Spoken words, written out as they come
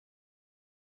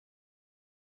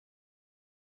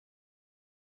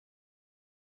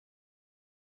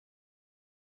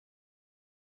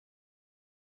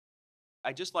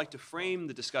I'd just like to frame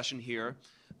the discussion here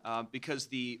because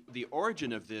the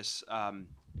origin of this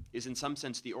is in some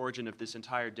sense the origin of this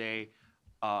entire day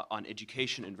on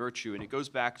education and virtue. And it goes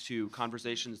back to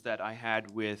conversations that I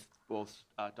had with both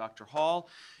Dr. Hall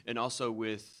and also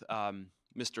with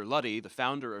Mr. Luddy, the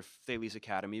founder of Thales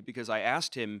Academy, because I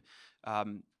asked him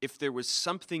if there was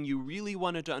something you really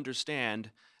wanted to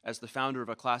understand as the founder of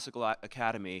a classical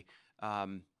academy,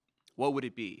 what would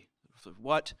it be? So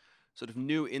what sort of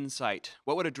new insight,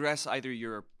 what would address either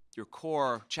your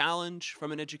core challenge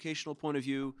from an educational point of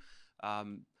view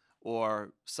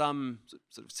or some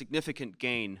sort of significant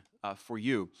gain for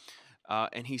you?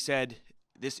 And he said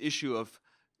this issue of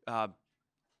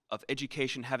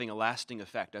education having a lasting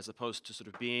effect as opposed to sort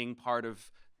of being part of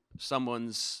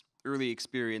someone's early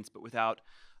experience but without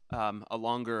a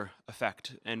longer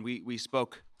effect. And we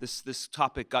spoke, this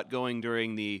topic got going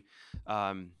during the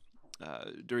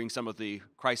during some of the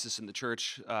crisis in the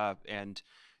church, and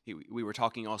we were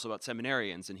talking also about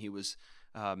seminarians, and he was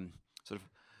sort of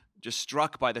just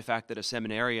struck by the fact that a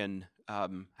seminarian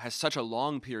has such a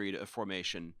long period of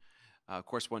formation. Of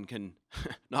course, one can,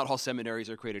 not all seminaries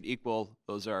are created equal,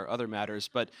 those are other matters,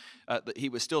 but he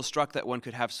was still struck that one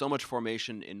could have so much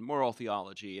formation in moral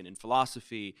theology and in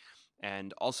philosophy,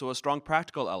 and also a strong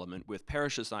practical element with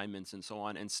parish assignments and so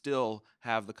on, and still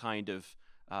have the kind of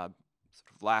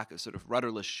lack of sort of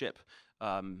rudderless ship,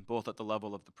 both at the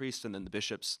level of the priests and then the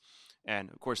bishops. And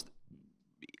of course,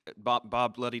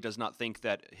 Bob Luddy does not think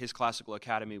that his classical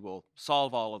academy will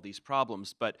solve all of these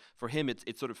problems, but for him, it's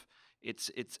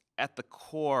at the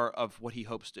core of what he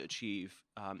hopes to achieve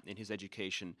in his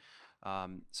education.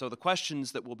 So the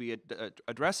questions that we'll be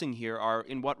addressing here are,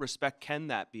 in what respect can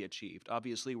that be achieved?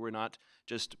 Obviously, we're not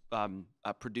just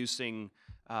producing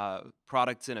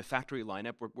products in a factory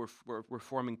lineup. We're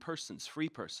forming persons, free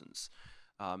persons.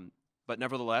 But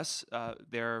nevertheless,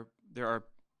 there are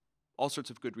all sorts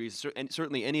of good reasons, and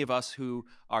certainly any of us who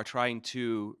are trying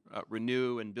to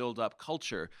renew and build up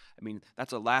culture. I mean,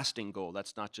 that's a lasting goal.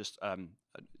 That's not just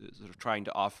sort of trying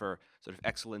to offer sort of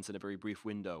excellence in a very brief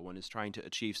window. One is trying to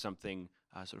achieve something,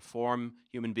 sort of form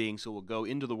human beings who will go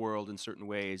into the world in certain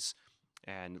ways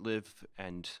and live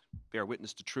and bear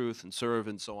witness to truth and serve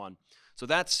and so on. So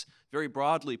that's very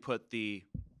broadly put the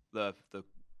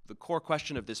core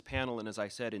question of this panel, and as I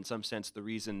said, in some sense, the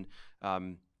reason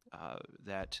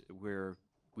that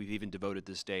we've even devoted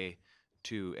this day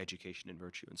to education and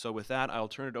virtue. And so with that, I'll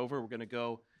turn it over. We're going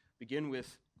to begin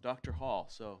with Dr. Hall.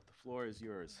 So the floor is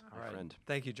yours, my friend.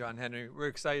 Thank you, John Henry. We're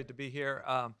excited to be here.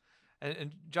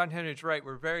 And John Henry's right.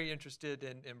 We're very interested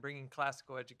in bringing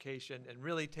classical education and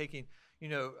really taking,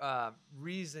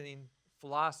 reasoning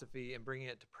philosophy and bringing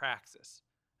it to praxis.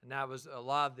 And that was a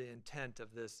lot of the intent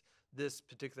of this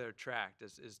particular tract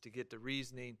is to get the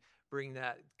reasoning, bring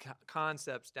that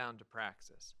concepts down to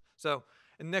praxis. So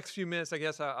in the next few minutes, I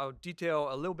guess I'll detail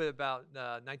a little bit about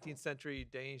 19th century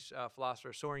Danish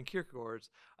philosopher Søren Kierkegaard's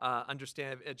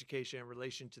understanding of education in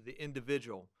relation to the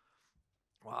individual,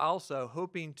 while also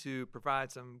hoping to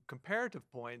provide some comparative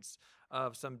points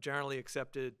of some generally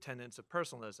accepted tenets of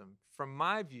personalism. From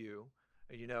my view,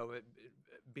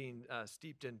 being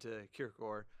steeped into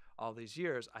Kierkegaard all these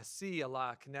years, I see a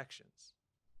lot of connections.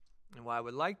 And what I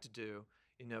would like to do,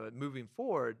 moving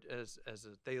forward as a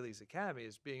Thales Academy,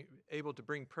 is being able to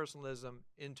bring personalism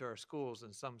into our schools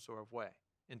in some sort of way,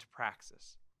 into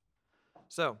praxis.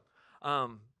 So,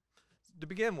 to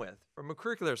begin with, from a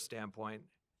curricular standpoint,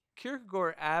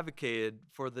 Kierkegaard advocated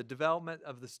for the development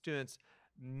of the students'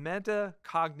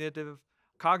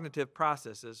 cognitive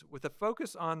processes with a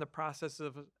focus on the process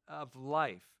of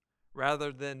life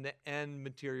rather than the end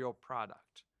material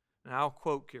product. And I'll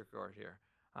quote Kierkegaard here.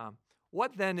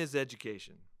 What then is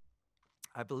education?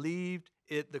 I believed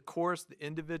it the course the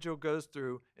individual goes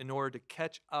through in order to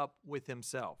catch up with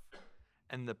himself.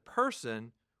 And the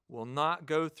person will not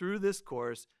go through this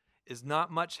course is not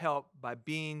much help by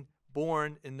being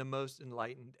born in the most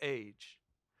enlightened age.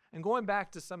 And going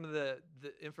back to some of the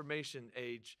information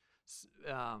age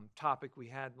topic we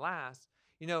had last,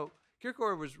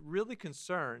 Kierkegaard was really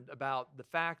concerned about the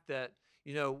fact that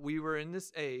we were in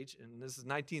this age, and this is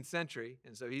 19th century,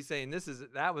 and so he's saying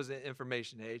that was an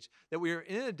information age, that we were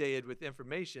inundated with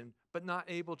information, but not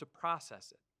able to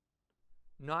process it,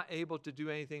 not able to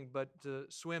do anything but to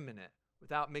swim in it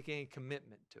without making any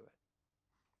commitment to it.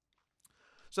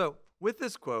 So with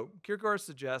this quote, Kierkegaard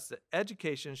suggests that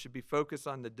education should be focused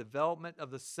on the development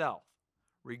of the self,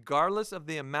 regardless of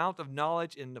the amount of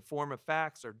knowledge in the form of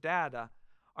facts or data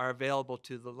are available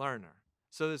to the learner.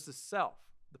 So there's the self,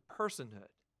 the personhood,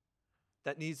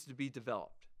 that needs to be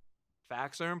developed.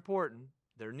 Facts are important,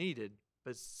 they're needed,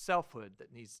 but it's selfhood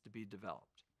that needs to be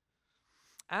developed.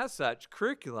 As such,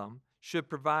 curriculum should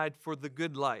provide for the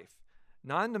good life,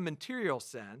 not in the material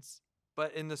sense,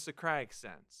 but in the Socratic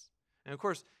sense. And of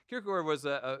course, Kierkegaard was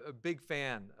a big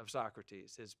fan of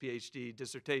Socrates. His PhD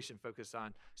dissertation focused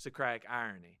on Socratic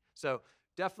irony. So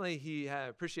definitely he had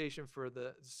appreciation for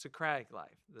the Socratic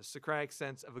life, the Socratic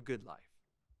sense of a good life.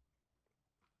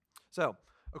 So,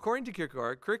 according to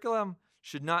Kierkegaard, curriculum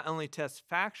should not only test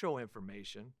factual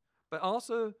information, but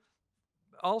also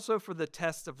for the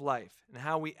test of life and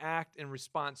how we act in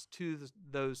response to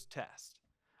those tests.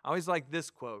 I always like this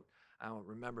quote. I don't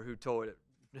remember who told it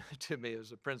to me. It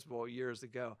was a principal years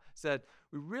ago. Said,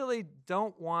 we really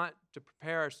don't want to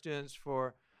prepare our students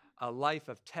for a life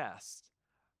of tests,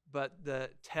 but the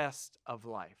test of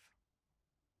life.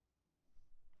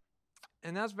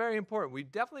 And that's very important. We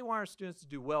definitely want our students to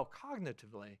do well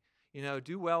cognitively,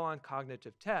 do well on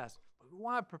cognitive tests, but we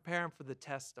want to prepare them for the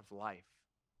test of life,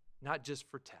 not just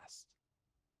for tests.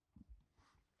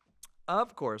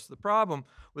 Of course, the problem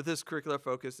with this curricular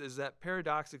focus is that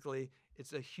paradoxically,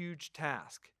 it's a huge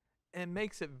task and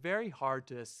makes it very hard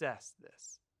to assess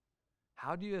this.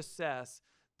 How do you assess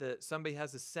that somebody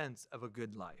has a sense of a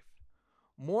good life?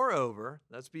 Moreover,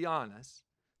 let's be honest,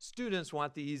 students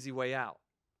want the easy way out,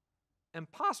 and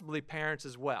possibly parents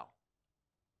as well.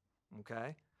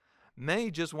 Okay?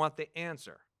 Many just want the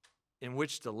answer in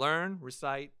which to learn,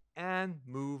 recite, and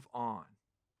move on.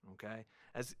 Okay?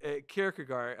 As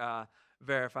Kierkegaard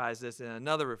verifies this in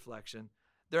another reflection,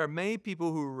 there are many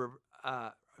people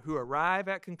who arrive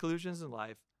at conclusions in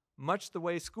life much the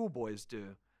way schoolboys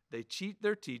do. They cheat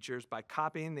their teachers by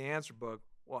copying the answer book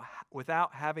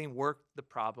without having worked the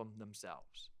problem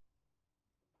themselves.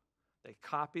 They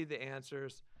copy the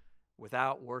answers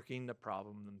without working the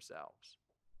problem themselves.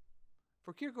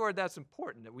 For Kierkegaard, that's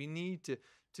important, that we need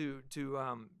to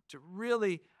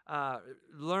really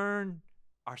learn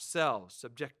ourselves,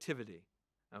 subjectivity,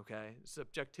 okay?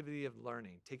 Subjectivity of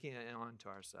learning, taking it on to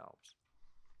ourselves.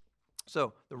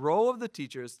 So the role of the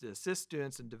teacher is to assist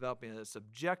students in developing a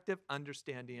subjective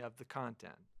understanding of the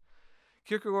content.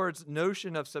 Kierkegaard's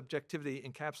notion of subjectivity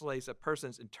encapsulates a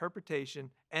person's interpretation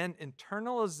and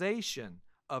internalization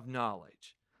of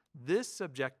knowledge. This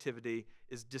subjectivity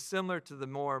is dissimilar to the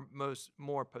more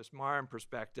postmodern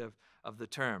perspective of the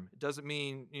term. It doesn't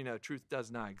mean, truth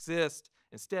does not exist.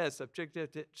 Instead,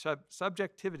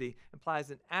 subjectivity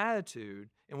implies an attitude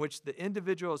in which the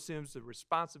individual assumes the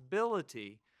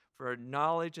responsibility for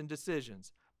knowledge and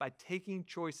decisions by taking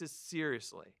choices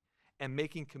seriously and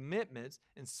making commitments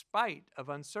in spite of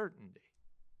uncertainty.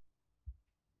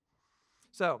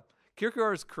 So,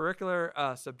 Kierkegaard's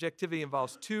curricular subjectivity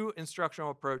involves two instructional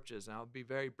approaches, and I'll be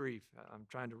very brief. I'm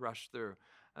trying to rush through,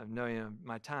 knowing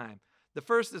my time. The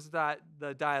first is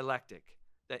the dialectic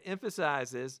that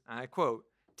emphasizes, and I quote,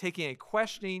 taking a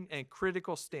questioning and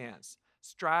critical stance,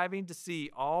 striving to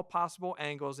see all possible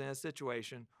angles in a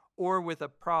situation or with a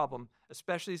problem,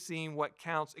 especially seeing what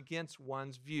counts against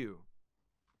one's view.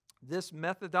 This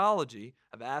methodology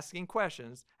of asking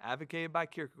questions, advocated by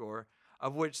Kierkegaard,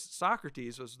 of which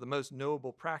Socrates was the most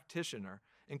notable practitioner,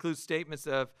 includes statements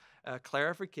of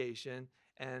clarification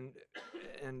and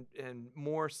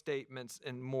more statements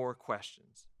and more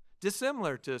questions.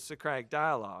 Dissimilar to Socratic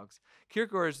dialogues,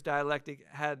 Kierkegaard's dialectic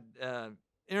had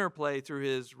interplay through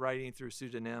his writing through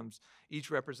pseudonyms, each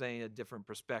representing a different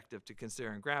perspective to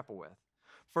consider and grapple with.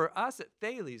 For us at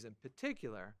Thales in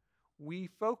particular, we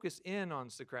focus in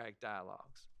on Socratic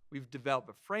dialogues. We've developed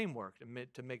a framework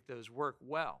to make those work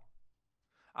well.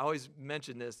 I always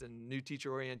mention this in new teacher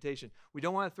orientation. We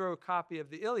don't want to throw a copy of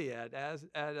the Iliad at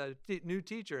a new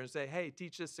teacher and say, hey,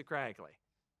 teach this Socratically.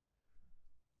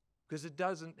 Because it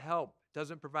doesn't help,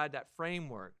 doesn't provide that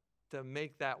framework to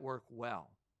make that work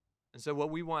well. And so what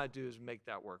we want to do is make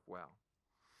that work well.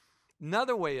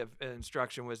 Another way of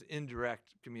instruction was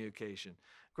indirect communication.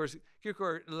 Of course,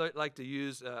 Kierkegaard liked to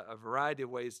use a variety of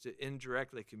ways to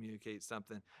indirectly communicate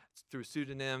something through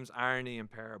pseudonyms, irony, and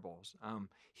parables.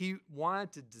 He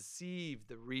wanted to deceive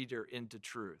the reader into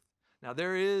truth. Now,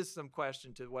 there is some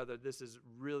question to whether this is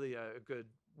really a good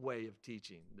way of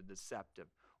teaching, the deceptive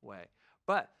way.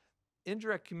 But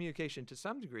indirect communication to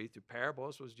some degree through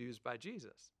parables was used by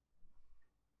Jesus.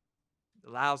 It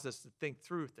allows us to think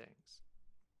through things.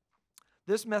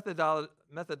 This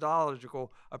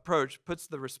methodological approach puts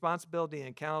the responsibility and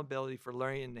accountability for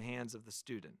learning in the hands of the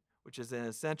student, which is an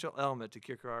essential element to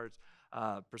Kierkegaard's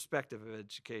perspective of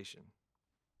education.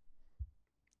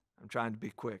 I'm trying to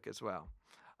be quick as well.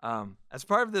 As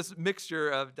part of this mixture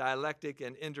of dialectic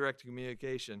and indirect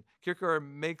communication, Kierkegaard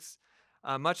makes,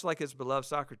 much like his beloved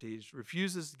Socrates,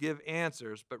 refuses to give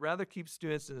answers, but rather keeps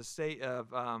students in a state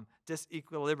of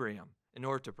disequilibrium in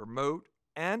order to promote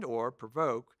and or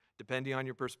provoke, depending on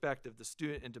your perspective, the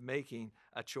student into making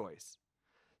a choice.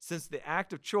 Since the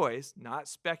act of choice, not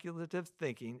speculative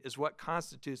thinking, is what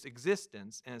constitutes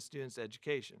existence in a student's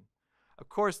education. Of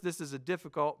course, this is a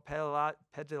difficult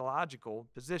pedagogical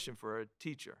position for a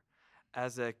teacher.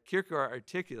 As Kierkegaard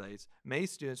articulates, many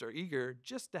students are eager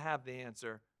just to have the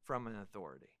answer from an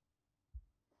authority.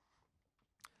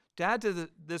 To add to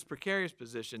this precarious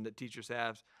position that teachers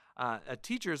have, a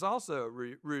teacher is also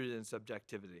rooted in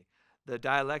subjectivity. The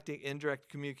dialectic indirect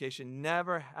communication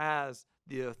never has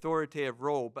the authoritative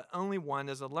role, but only one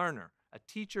as a learner. A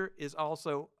teacher is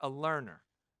also a learner,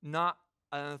 not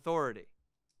an authority.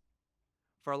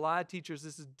 For a lot of teachers,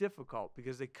 this is difficult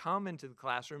because they come into the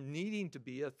classroom needing to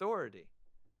be authority.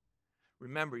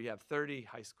 Remember, you have 30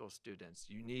 high school students.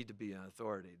 You need to be an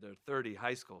authority. There are 30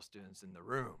 high school students in the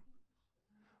room.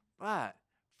 But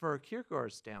for a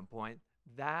Kierkegaard standpoint,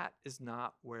 that is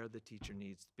not where the teacher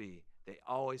needs to be. They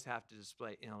always have to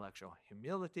display intellectual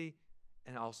humility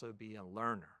and also be a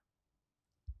learner.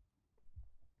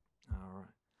 All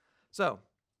right.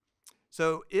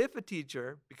 So if a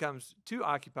teacher becomes too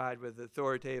occupied with the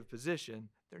authoritative position,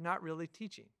 they're not really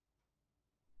teaching.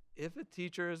 If a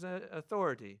teacher is an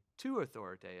authority, too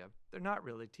authoritative, they're not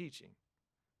really teaching.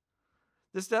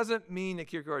 This doesn't mean that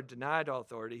Kierkegaard denied all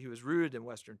authority. He was rooted in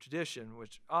Western tradition,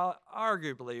 which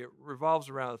arguably revolves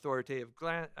around authoritative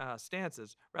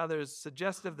stances. Rather, is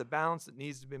suggestive of the balance that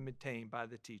needs to be maintained by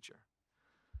the teacher.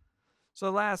 So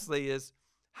lastly is,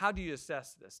 how do you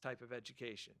assess this type of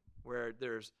education, where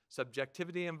there's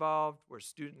subjectivity involved, where a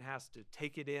student has to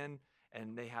take it in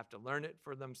and they have to learn it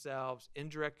for themselves,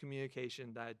 indirect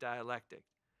communication, dialectic?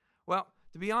 Well,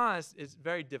 to be honest, it's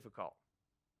very difficult.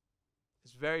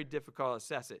 It's very difficult to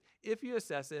assess it if you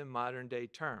assess it in modern day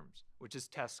terms, which is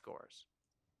test scores.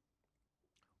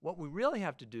 What we really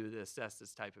have to do to assess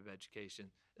this type of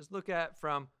education is look at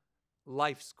from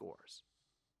life scores.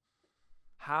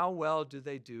 How well do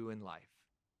they do in life?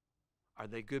 Are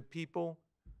they good people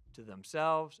to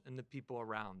themselves and the people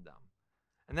around them?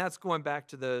 And that's going back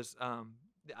to those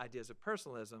the ideas of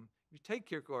personalism. If you take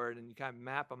Kierkegaard and you kind of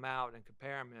map them out and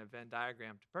compare them in a Venn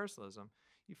diagram to personalism,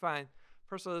 you find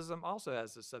personalism also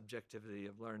has the subjectivity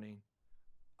of learning.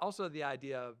 Also the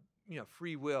idea of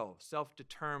free will,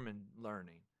 self-determined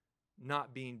learning,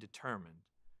 not being determined.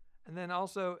 And then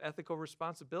also ethical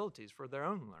responsibilities for their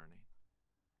own learning.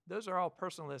 Those are all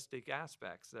personalistic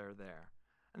aspects that are there.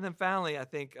 And then finally, I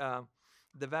think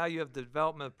the value of the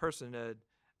development of personhood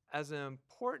as an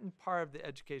important part of the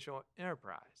educational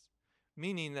enterprise,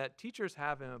 meaning that teachers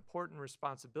have an important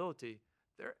responsibility.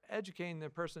 They're educating the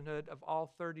personhood of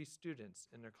all 30 students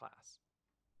in their class.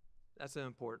 That's an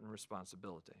important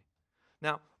responsibility.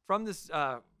 Now, from this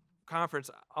conference,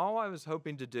 all I was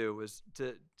hoping to do was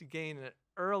to gain an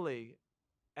early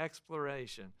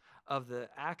exploration of the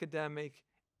academic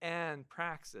and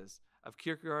praxis of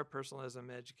Kierkegaard personalism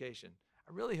in education.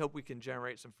 I really hope we can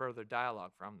generate some further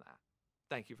dialogue from that.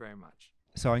 Thank you very much.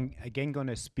 So I'm again going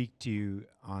to speak to you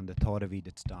on the thought of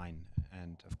Edith Stein,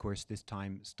 and of course this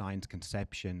time Stein's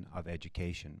conception of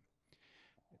education.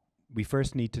 We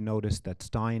first need to notice that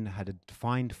Stein had a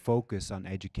defined focus on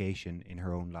education in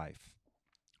her own life.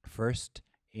 First,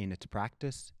 in its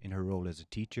practice, in her role as a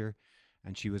teacher,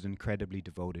 and she was an incredibly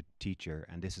devoted teacher,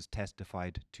 and this is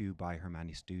testified to by her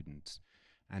many students.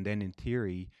 And then in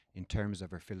theory, in terms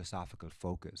of her philosophical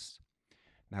focus.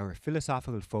 Now, her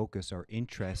philosophical focus or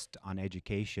interest on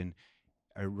education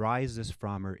arises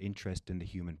from her interest in the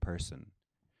human person,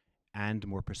 and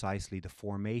more precisely, the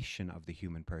formation of the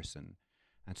human person.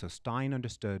 And so Stein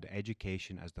understood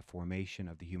education as the formation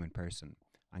of the human person.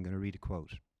 I'm going to read a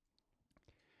quote.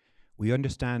 "We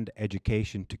understand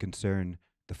education to concern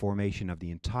the formation of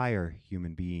the entire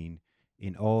human being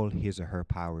in all his or her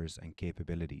powers and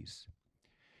capabilities.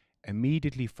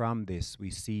 Immediately from this,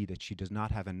 we see that she does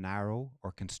not have a narrow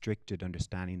or constricted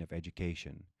understanding of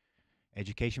education.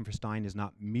 Education for Stein is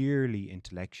not merely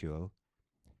intellectual.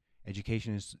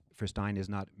 Education for Stein is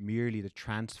not merely the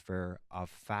transfer of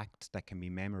facts that can be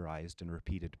memorized and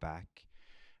repeated back.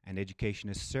 And education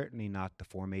is certainly not the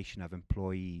formation of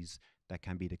employees that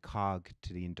can be the cog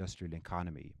to the industrial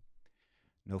economy.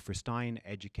 No, for Stein,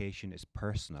 education is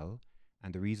personal,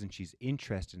 and the reason she's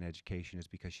interested in education is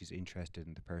because she's interested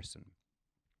in the person.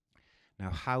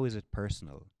 Now, how is it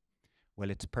personal?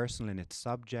 Well, it's personal in its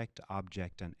subject,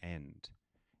 object, and end.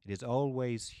 It is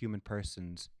always human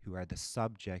persons who are the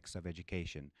subjects of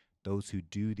education, those who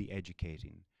do the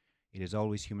educating. It is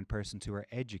always human persons who are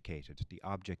educated, the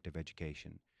object of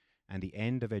education. And the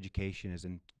end of education is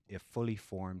a fully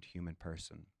formed human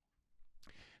person.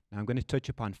 Now I'm going to touch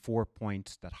upon 4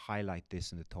 points that highlight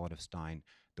this in the thought of Stein.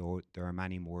 though there are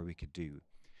many more we could do.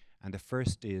 And the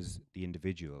first is the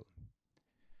individual.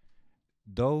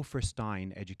 Though for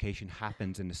Stein, education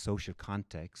happens in a social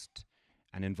context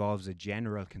and involves a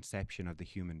general conception of the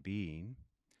human being,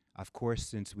 of course,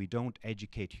 since we don't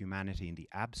educate humanity in the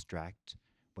abstract,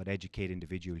 but educate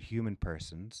individual human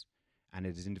persons, and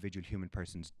it is individual human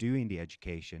persons doing the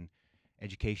education,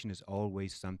 education is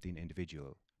always something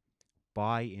individual,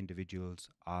 by individuals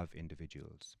of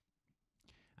individuals.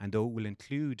 And though it will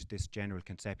include this general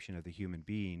conception of the human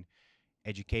being,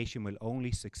 education will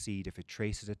only succeed if it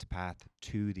traces its path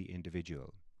to the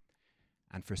individual.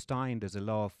 And for Stein, there's a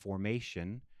law of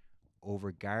formation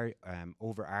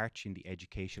overarching the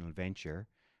educational venture,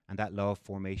 and that law of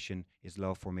formation is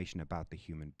law of formation about the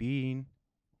human being,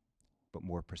 but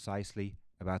more precisely,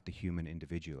 about the human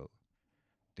individual.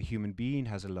 The human being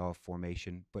has a law of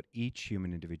formation, but each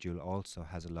human individual also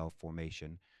has a law of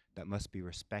formation that must be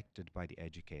respected by the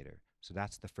educator. So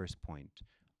that's the first point,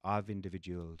 of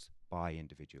individuals by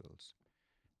individuals.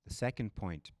 The second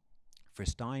point, for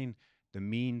Stein, the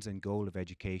means and goal of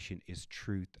education is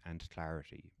truth and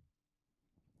clarity.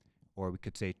 Or we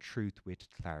could say truth with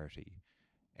clarity.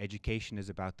 Education is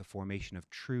about the formation of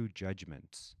true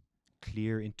judgments,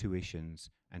 clear intuitions,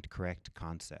 and correct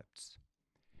concepts.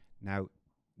 Now,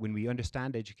 when we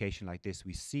understand education like this,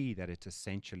 we see that it's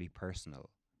essentially personal.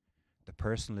 The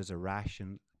personal is a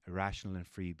rational and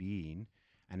free being,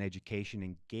 and education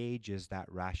engages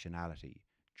that rationality,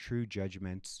 true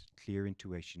judgments, clear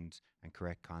intuitions, and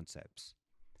correct concepts.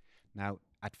 Now,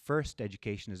 at first,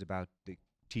 education is about the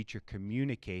teacher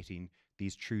communicating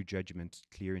these true judgments,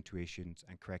 clear intuitions,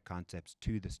 and correct concepts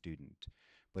to the student.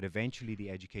 But eventually, the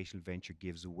educational venture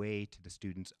gives way to the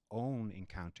student's own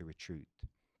encounter with truth.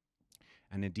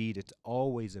 And indeed, it's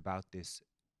always about this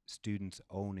student's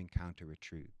own encounter with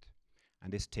truth.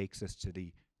 And this takes us to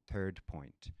the third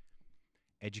point.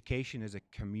 Education is a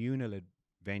communal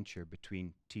adventure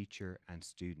between teacher and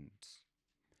students.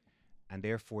 And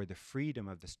therefore, the freedom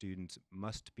of the students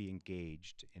must be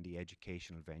engaged in the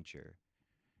educational venture.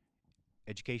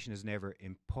 Education is never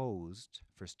imposed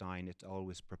for Stein, it's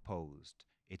always proposed.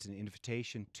 It's an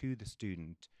invitation to the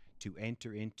student to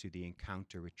enter into the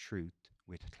encounter with truth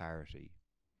with clarity.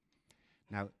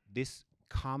 Now, this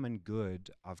common good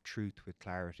of truth with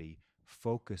clarity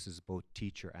focuses both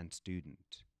teacher and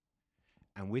student.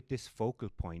 And with this focal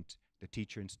point, the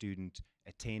teacher and student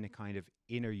attain a kind of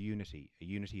inner unity, a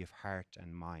unity of heart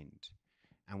and mind.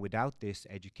 And without this,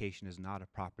 education is not a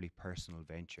properly personal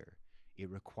venture. It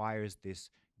requires this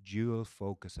dual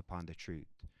focus upon the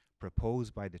truth,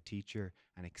 proposed by the teacher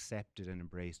and accepted and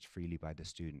embraced freely by the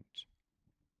student.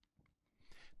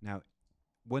 Now,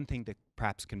 one thing that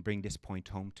perhaps can bring this point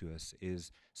home to us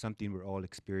is something we're all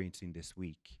experiencing this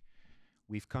week.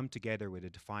 We've come together with a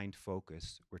defined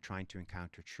focus. We're trying to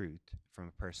encounter truth from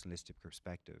a personalistic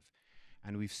perspective.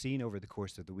 And we've seen over the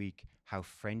course of the week how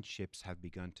friendships have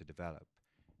begun to develop,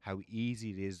 how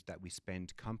easy it is that we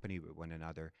spend company with one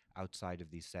another outside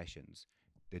of these sessions.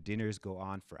 The dinners go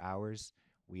on for hours.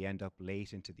 We end up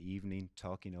late into the evening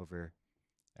talking over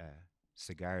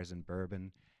cigars and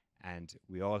bourbon, and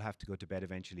we all have to go to bed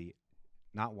eventually,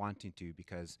 not wanting to,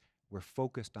 because we're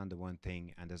focused on the one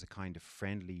thing, and there's a kind of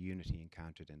friendly unity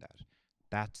encountered in that.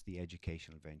 That's the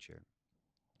educational venture.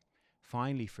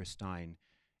 Finally, for Stein,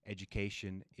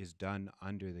 education is done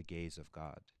under the gaze of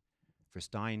God. For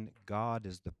Stein, God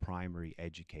is the primary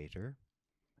educator,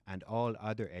 and all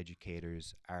other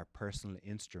educators are personal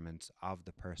instruments of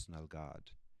the personal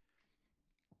God.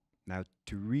 Now,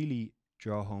 to really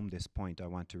draw home this point, I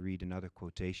want to read another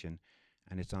quotation,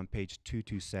 and it's on page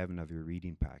 227 of your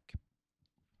reading pack,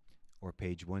 or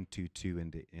page 122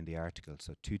 in the article,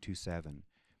 so 227.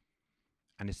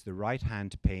 And it's the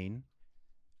right-hand pane,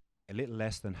 a little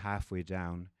less than halfway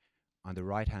down, on the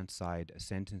right-hand side, a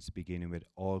sentence beginning with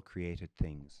all created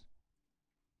things.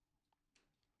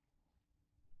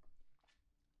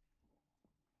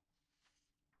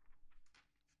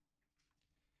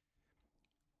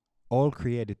 All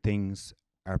created things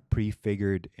are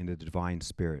prefigured in the divine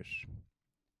spirit,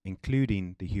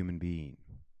 including the human being.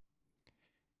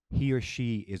 He or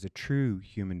she is a true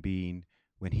human being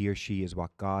when he or she is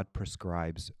what God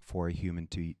prescribes for a human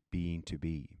being to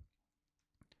be.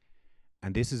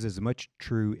 And this is as much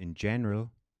true in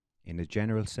the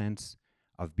general sense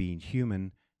of being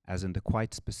human, as in the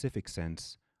quite specific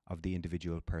sense of the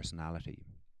individual personality.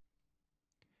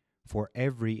 For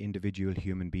every individual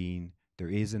human being, there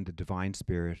is in the divine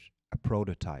spirit a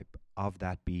prototype of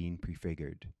that being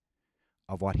prefigured,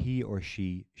 of what he or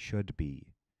she should be.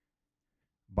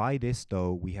 By this,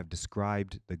 though, we have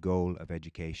described the goal of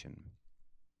education.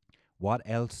 What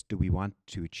else do we want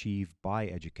to achieve by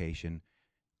education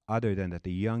other than that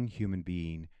the young human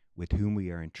being with whom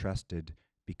we are entrusted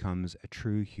becomes a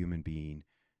true human being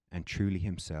and truly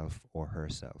himself or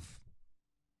herself?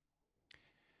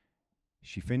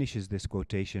 She finishes this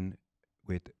quotation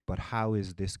with, "But how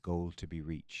is this goal to be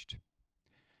reached?"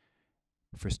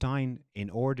 For Stein, in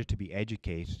order to be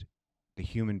educated, the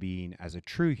human being as a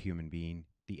true human being,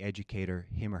 the educator,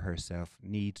 him or herself,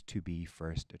 needs to be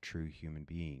first a true human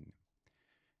being.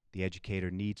 The educator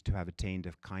needs to have attained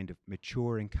a kind of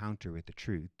mature encounter with the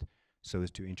truth so as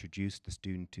to introduce the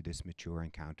student to this mature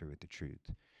encounter with the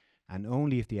truth. And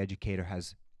only if the educator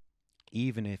has,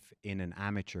 even if in an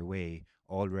amateur way,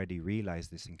 already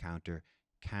realized this encounter,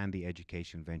 can the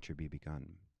educational venture be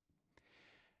begun.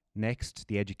 Next,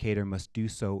 the educator must do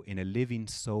so in a living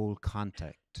soul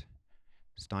contact.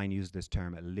 Stein used this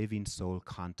term, a living soul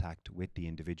contact with the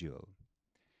individual.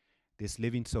 This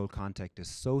living soul contact is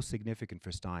so significant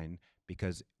for Stein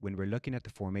because when we're looking at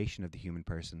the formation of the human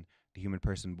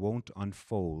person won't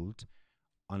unfold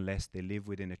unless they live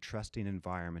within a trusting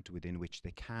environment within which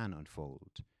they can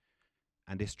unfold.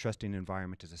 And this trusting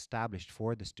environment is established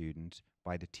for the student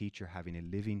by the teacher having a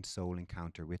living soul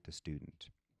encounter with the student.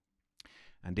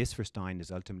 And this for Stein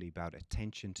is ultimately about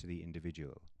attention to the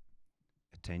individual.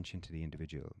 Attention to the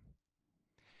individual.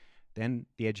 Then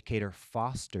the educator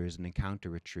fosters an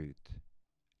encounter with truth,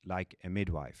 like a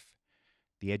midwife.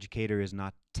 The educator is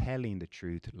not telling the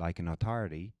truth like an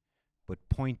authority, but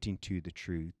pointing to the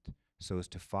truth so as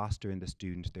to foster in the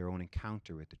student their own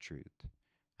encounter with the truth.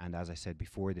 And as I said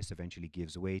before, this eventually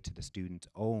gives way to the student's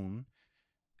own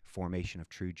formation of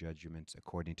true judgments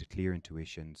according to clear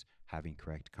intuitions, having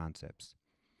correct concepts.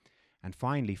 And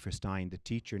finally, for Stein, the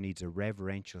teacher needs a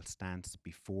reverential stance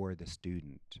before the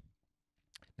student.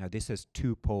 Now, this has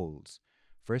two poles.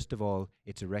 First of all,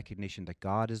 it's a recognition that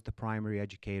God is the primary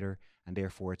educator, and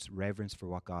therefore it's reverence for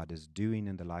what God is doing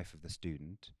in the life of the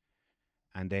student.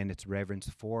 And then it's reverence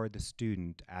for the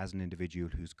student as an individual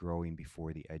who's growing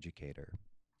before the educator.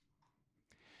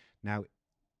 Now,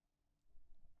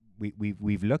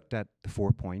 we've looked at the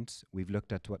 4 points. We've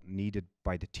looked at what needed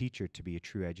by the teacher to be a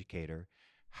true educator.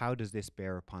 How does this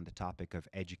bear upon the topic of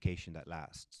education that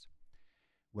lasts?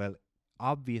 Well,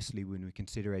 obviously, when we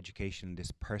consider education in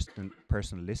this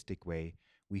personalistic way,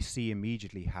 we see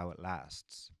immediately how it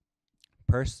lasts.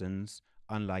 Persons,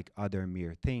 unlike other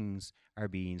mere things, are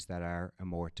beings that are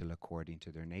immortal according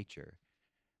to their nature.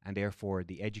 And therefore,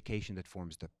 the education that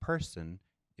forms the person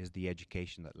is the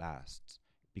education that lasts.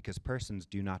 Because persons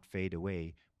do not fade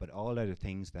away, but all other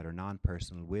things that are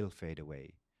non-personal will fade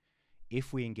away.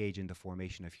 If we engage in the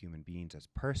formation of human beings as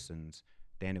persons,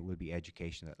 then it will be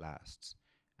education that lasts.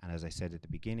 And as I said at the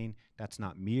beginning, that's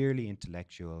not merely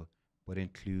intellectual, but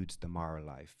includes the moral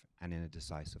life, and in a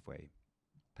decisive way.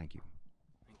 Thank you.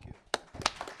 Thank you.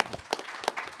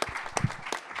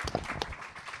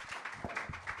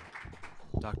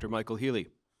 Dr. Michael Healy.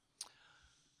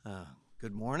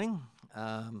 Good morning.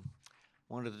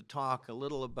 Wanted to talk a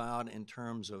little about, in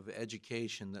terms of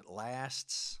education that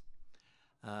lasts,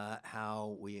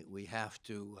 how we have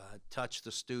to touch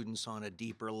the students on a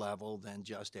deeper level than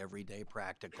just everyday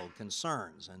practical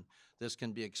concerns. And this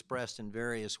can be expressed in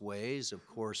various ways. Of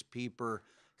course, Pieper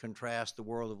contrasts the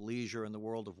world of leisure and the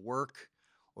world of work,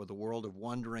 or the world of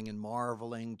wondering and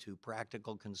marveling to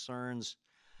practical concerns.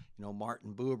 You know,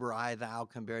 Martin Buber, I, thou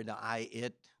compared to I,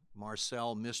 it.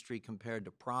 Marcel, mystery compared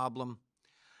to problem.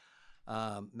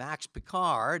 Max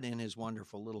Picard, in his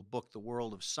wonderful little book, The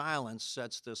World of Silence,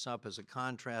 sets this up as a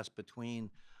contrast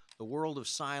between the world of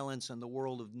silence and the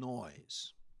world of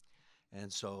noise.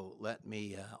 And so let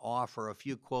me offer a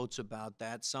few quotes about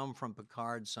that, some from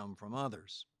Picard, some from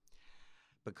others.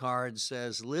 Picard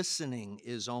says, listening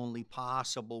is only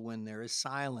possible when there is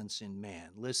silence in man.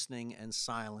 Listening and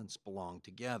silence belong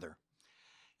together.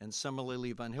 And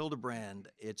similarly, von Hildebrand,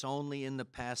 it's only in the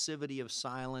passivity of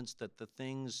silence that the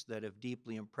things that have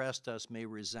deeply impressed us may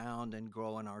resound and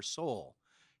grow in our soul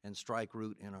and strike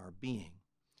root in our being.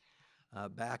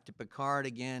 Back to Picard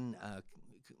again,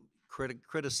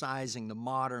 criticizing the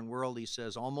modern world, he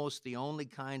says, almost the only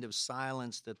kind of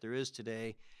silence that there is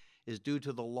today is due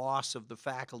to the loss of the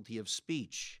faculty of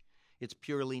speech. It's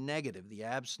purely negative, the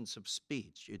absence of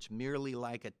speech. It's merely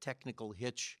like a technical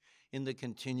hitch in the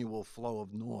continual flow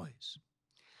of noise.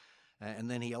 And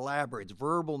then he elaborates,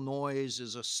 verbal noise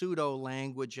is a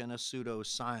pseudo-language and a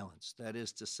pseudo-silence. That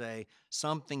is to say,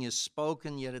 something is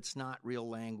spoken, yet it's not real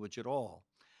language at all.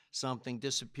 Something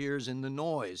disappears in the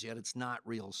noise, yet it's not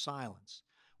real silence.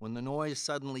 When the noise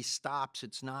suddenly stops,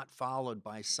 it's not followed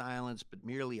by silence, but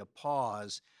merely a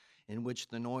pause in which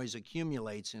the noise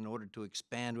accumulates in order to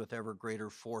expand with ever greater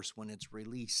force when it's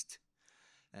released.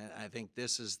 And I think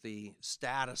this is the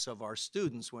status of our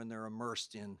students when they're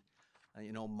immersed in,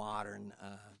 modern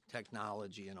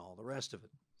technology and all the rest of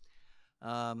it.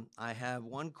 I have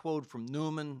one quote from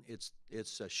Newman.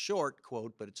 It's a short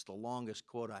quote, but it's the longest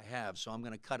quote I have, so I'm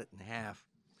going to cut it in half.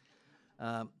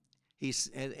 He's,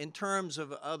 in terms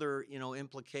of other,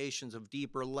 implications of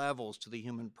deeper levels to the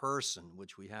human person,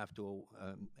 which we have to,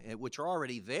 which are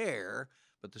already there,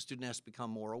 but the student has to become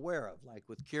more aware of. Like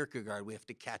with Kierkegaard, we have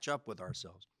to catch up with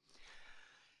ourselves.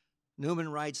 Newman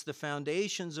writes, "The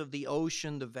foundations of the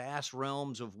ocean, the vast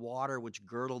realms of water which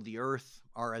girdle the earth,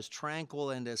 are as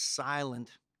tranquil and as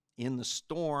silent in the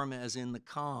storm as in the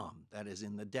calm," that is,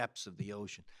 in the depths of the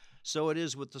ocean. "So it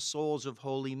is with the souls of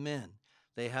holy men.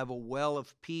 They have a well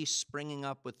of peace springing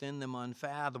up within them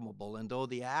unfathomable, and though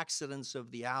the accidents of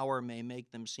the hour may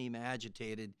make them seem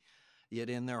agitated, yet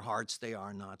in their hearts they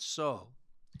are not so."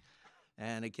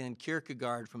 And again,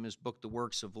 Kierkegaard, from his book, The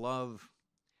Works of Love,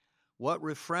 "What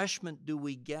refreshment do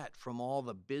we get from all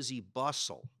the busy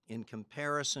bustle in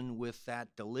comparison with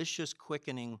that delicious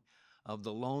quickening of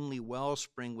the lonely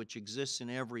wellspring which exists in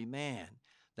every man,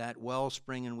 that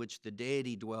wellspring in which the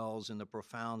deity dwells in the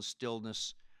profound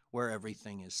stillness where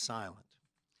everything is silent."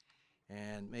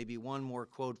 And maybe one more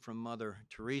quote from Mother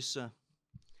Teresa.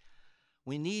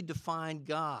 "We need to find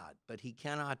God, but he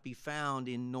cannot be found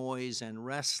in noise and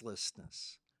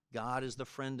restlessness. God is the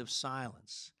friend of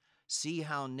silence. See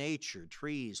how nature,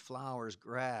 trees, flowers,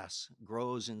 grass,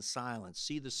 grows in silence.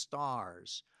 See the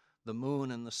stars, the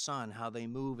moon and the sun, how they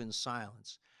move in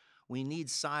silence. We need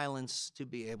silence to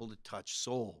be able to touch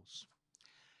souls."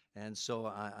 And so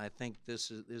I think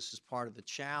this is part of the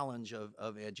challenge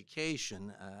of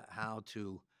education, how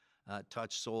to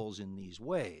touch souls in these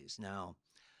ways. Now,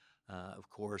 of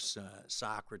course,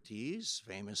 Socrates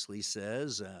famously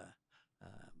says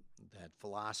that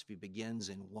philosophy begins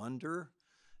in wonder,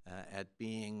 at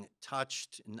being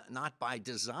touched, not by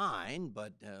design,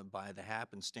 but by the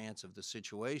happenstance of the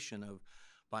situation,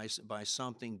 by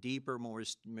something deeper, more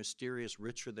mysterious,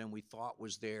 richer than we thought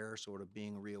was there, sort of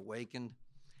being reawakened.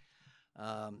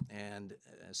 And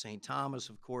St. Thomas,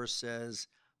 of course, says,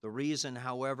 "The reason,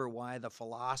 however, why the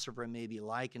philosopher may be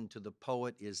likened to the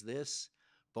poet is this: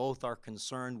 both are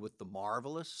concerned with the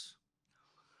marvelous,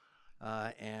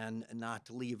 and not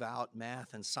to leave out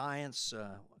math and science."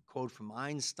 A quote from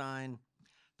Einstein,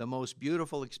 "The most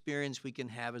beautiful experience we can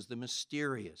have is the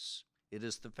mysterious. It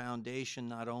is the foundation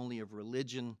not only of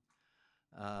religion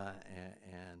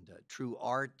and true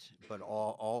art, but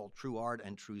all true art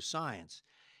and true science.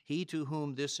 He to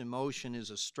whom this emotion is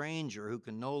a stranger, who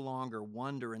can no longer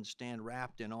wonder and stand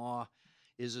wrapped in awe,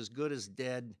 is as good as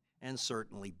dead and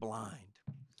certainly blind."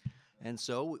 And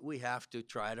so we have to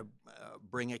try to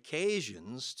bring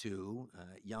occasions to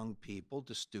young people,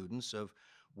 to students, of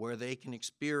where they can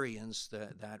experience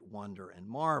that wonder and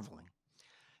marveling.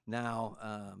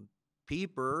 Now,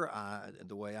 Pieper,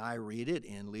 the way I read it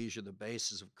in Leisure, the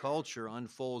Basis of Culture,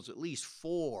 unfolds at least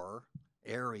 4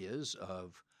 areas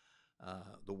of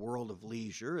the world of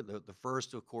leisure. The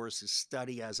first, of course, is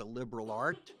study as a liberal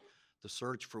art, the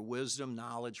search for wisdom,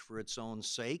 knowledge for its own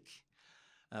sake,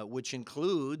 which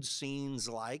includes scenes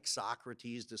like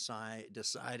Socrates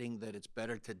deciding that it's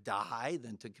better to die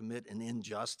than to commit an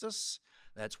injustice.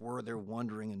 That's where they're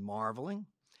wondering and marveling.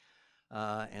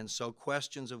 And so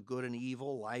questions of good and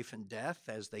evil, life and death,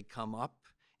 as they come up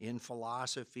in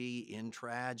philosophy, in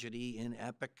tragedy, in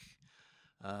epic,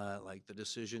 like the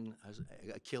decision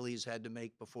Achilles had to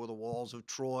make before the walls of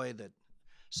Troy that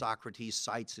Socrates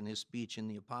cites in his speech in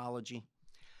the Apology.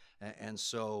 And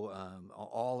so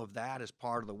all of that is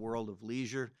part of the world of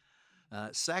leisure.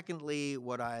 Secondly,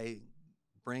 what I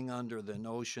bring under the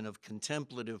notion of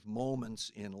contemplative moments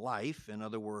in life, in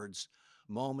other words,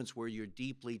 moments where you're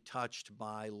deeply touched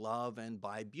by love and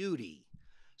by beauty,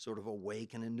 sort of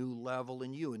awaken a new level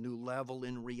in you, a new level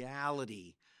in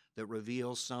reality that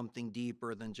reveals something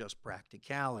deeper than just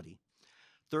practicality.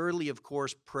 Thirdly, of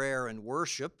course, prayer and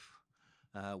worship,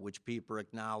 which Pieper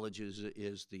acknowledges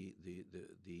is the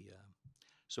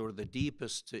sort of the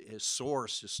deepest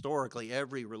source. Historically,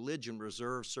 every religion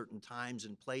reserves certain times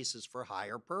and places for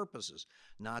higher purposes,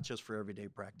 not just for everyday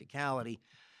practicality.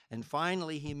 And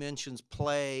finally, he mentions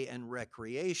play and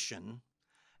recreation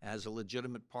as a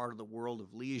legitimate part of the world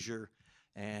of leisure,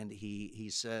 and he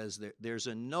says that there's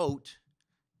a note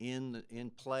in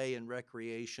play and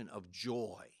recreation of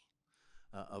joy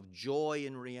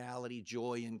in reality,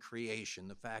 joy in creation.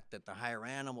 The fact that the higher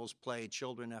animals play,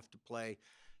 children have to play,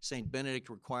 St. Benedict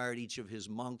required each of his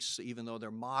monks, even though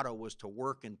their motto was to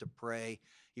work and to pray,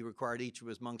 he required each of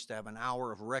his monks to have an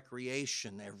hour of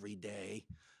recreation every day.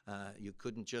 You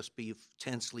couldn't just be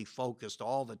tensely focused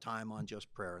all the time on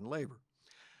just prayer and labor.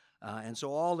 And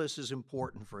so all this is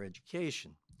important for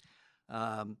education.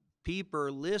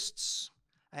 Pieper lists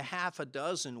a half a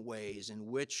dozen ways in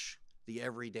which the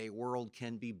everyday world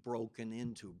can be broken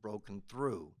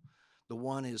through. The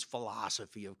one is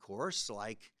philosophy, of course,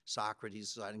 like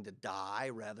Socrates deciding to die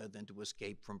rather than to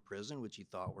escape from prison, which he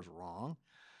thought was wrong.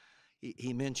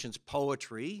 He mentions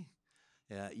poetry.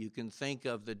 You can think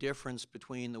of the difference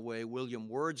between the way William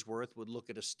Wordsworth would look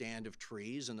at a stand of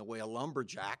trees and the way a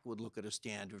lumberjack would look at a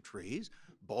stand of trees.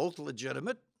 Both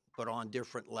legitimate, but on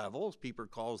different levels. Pieper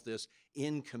calls this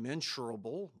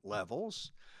incommensurable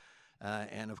levels.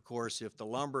 And of course, if the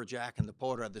lumberjack and the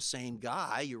poet are the same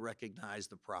guy, you recognize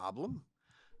the problem.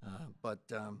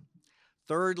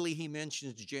 Thirdly, he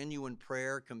mentions genuine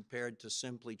prayer compared to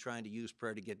simply trying to use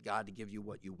prayer to get God to give you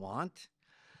what you want.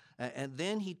 And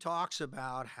then he talks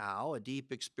about how a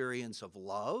deep experience of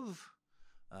love,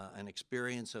 an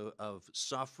experience of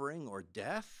suffering or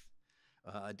death,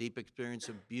 a deep experience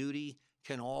of beauty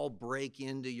can all break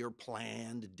into your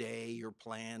planned day, your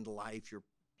planned life, your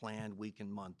planned week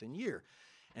and month and year.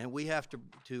 And we have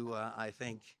to I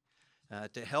think,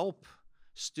 to help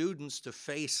students to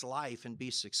face life and be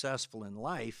successful in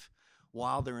life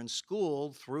while they're in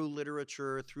school, through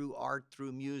literature, through art,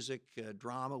 through music,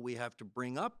 drama, we have to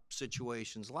bring up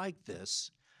situations like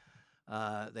this.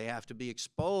 They have to be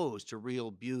exposed to real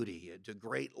beauty, to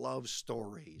great love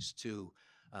stories, to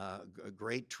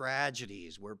great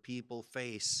tragedies where people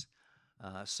face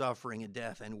suffering and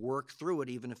death and work through it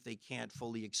even if they can't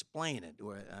fully explain it,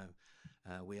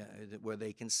 where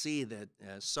they can see that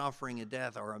suffering and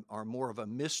death are more of a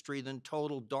mystery than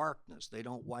total darkness. They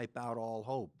don't wipe out all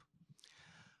hope.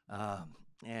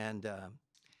 And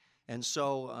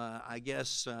so I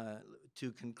guess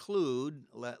to conclude,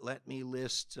 let me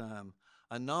list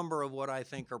a number of what I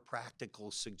think are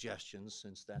practical suggestions,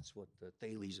 since that's what the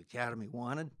Thales Academy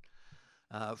wanted.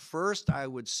 First, I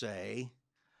would say,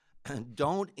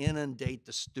 don't inundate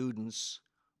the students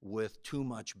with too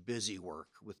much busy work,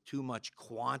 with too much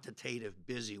quantitative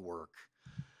busy work.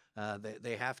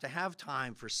 They have to have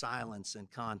time for silence and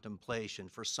contemplation,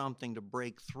 for something to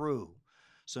break through.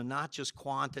 So not just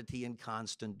quantity and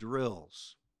constant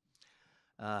drills.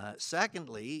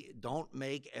 Secondly, don't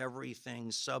make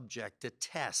everything subject to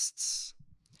tests.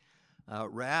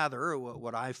 Rather,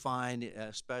 what I find,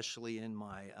 especially in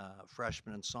my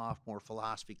freshman and sophomore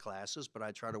philosophy classes, but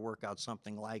I try to work out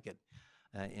something like it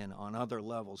on other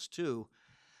levels too,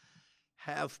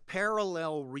 have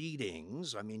parallel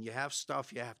readings. I mean, you have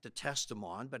stuff you have to test them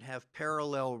on, but have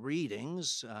parallel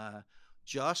readings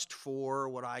just for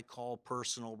what I call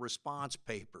personal response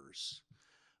papers,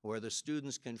 where the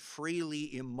students can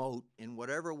freely emote in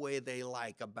whatever way they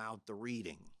like about the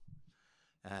reading.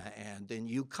 And then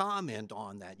you comment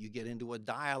on that. You get into a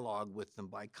dialogue with them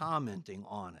by commenting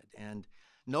on it. And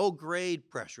no grade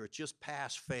pressure. It's just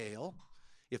pass-fail.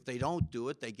 If they don't do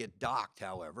it, they get docked,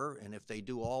 however. And if they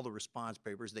do all the response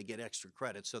papers, they get extra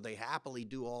credit. So they happily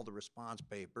do all the response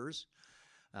papers.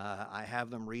 I have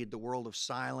them read The World of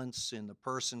Silence in the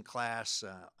person class,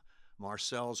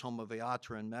 Marcel's Homo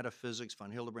Veatra in Metaphysics,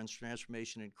 von Hildebrand's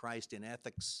Transformation in Christ in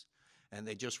Ethics, and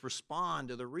they just respond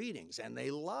to the readings, and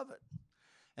they love it.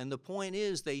 And the point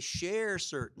is, they share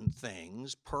certain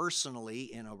things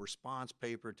personally in a response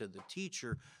paper to the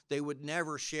teacher they would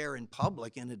never share in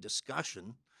public in a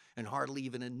discussion, and hardly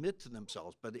even admit to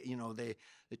themselves. But, you know, the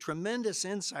tremendous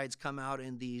insights come out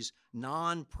in these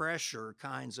non-pressure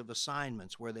kinds of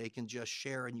assignments where they can just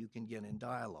share and you can get in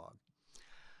dialogue.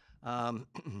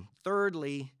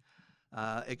 Thirdly,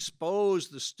 expose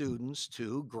the students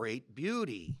to great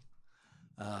beauty.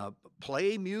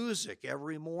 Play music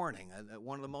every morning.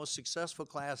 One of the most successful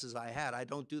classes I had, I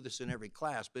don't do this in every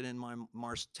class, but in my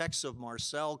Texts of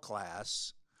Marcel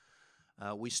class,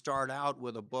 we start out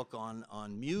with a book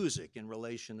on music in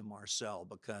relation to Marcel,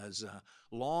 because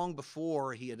long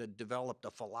before he had developed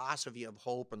a philosophy of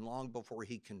hope and long before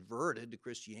he converted to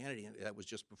Christianity, that was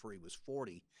just before he was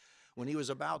 40, when he was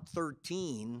about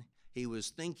 13, he was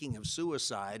thinking of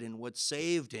suicide, and what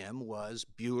saved him was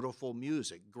beautiful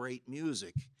music, great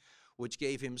music, which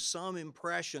gave him some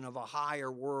impression of a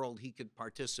higher world he could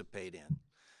participate in.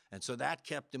 And so that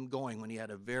kept him going when he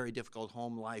had a very difficult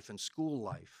home life and school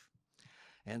life.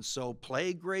 And so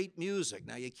play great music.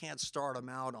 Now, you can't start them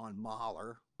out on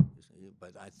Mahler,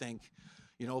 but I think,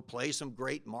 you know, play some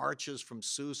great marches from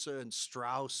Sousa and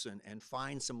Strauss and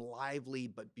find some lively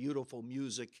but beautiful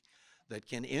music that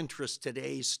can interest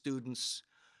today's students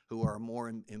who are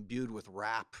more imbued with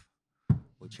rap,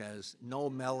 which has no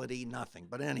melody, nothing.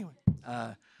 But anyway,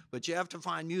 but you have to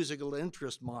find music that'll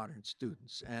interest modern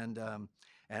students, and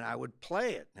I would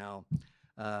play it. Now,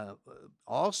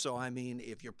 also, I mean,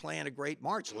 if you're playing a great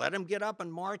march, let them get up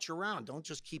and march around. Don't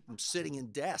just keep them sitting in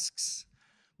desks.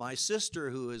 My sister,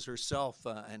 who is herself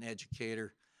an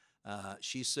educator,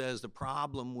 she says the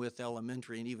problem with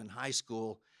elementary and even high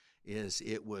school is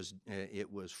it was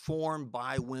formed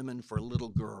by women for little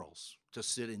girls to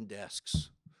sit in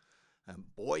desks.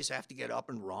 Boys have to get up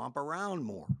and romp around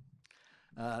more.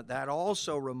 That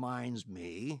also reminds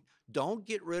me, don't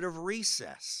get rid of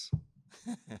recess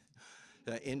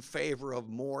in favor of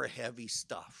more heavy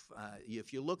stuff.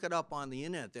 If you look it up on the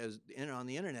internet,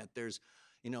 there's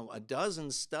a dozen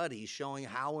studies showing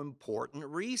how important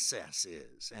recess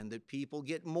is and that people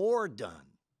get more done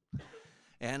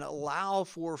and allow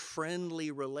for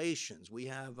friendly relations. We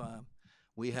have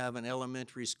an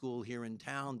elementary school here in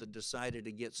town that decided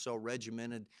to get so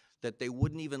regimented that they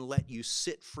wouldn't even let you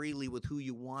sit freely with who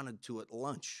you wanted to at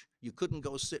lunch. You couldn't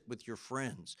go sit with your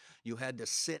friends. You had to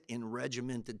sit in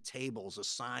regimented tables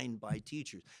assigned by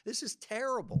teachers. This is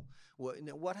terrible.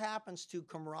 What happens to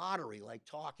camaraderie, like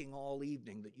talking all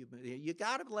evening? That you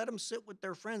got to let them sit with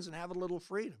their friends and have a little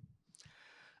freedom.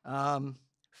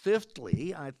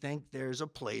 Fifthly, I think there's a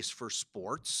place for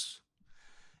sports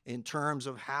in terms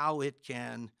of how it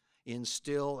can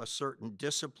instill a certain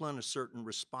discipline, a certain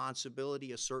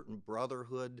responsibility, a certain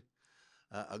brotherhood.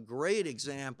 A great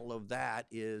example of that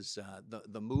is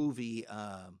the movie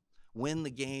When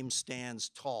the Game Stands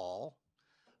Tall,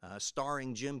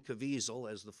 starring Jim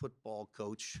Caviezel as the football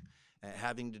coach,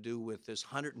 having to do with this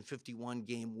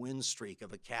 151-game win streak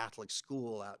of a Catholic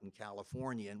school out in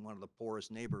California in one of the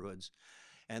poorest neighborhoods.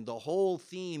 And the whole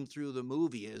theme through the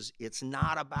movie is it's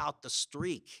not about the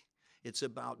streak. It's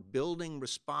about building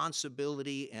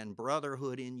responsibility and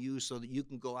brotherhood in you so that you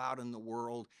can go out in the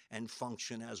world and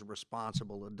function as a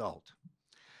responsible adult.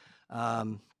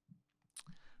 No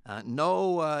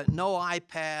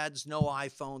iPads, no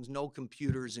iPhones, no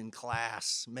computers in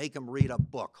class. Make them read a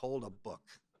book, hold a book.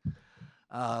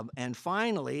 And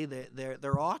finally,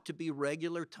 there ought to be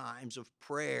regular times of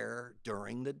prayer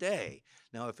during the day.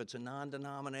 Now, if it's a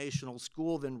non-denominational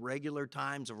school, then regular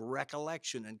times of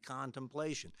recollection and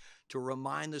contemplation to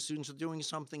remind the students of doing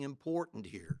something important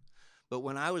here. But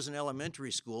when I was in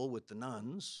elementary school with the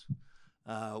nuns,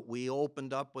 we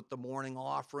opened up with the morning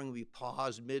offering. We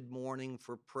paused mid-morning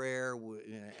for prayer,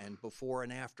 and before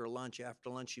and after lunch. After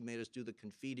lunch, she made us do the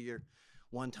Confiteor.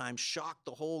 One time, shocked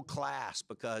the whole class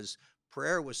because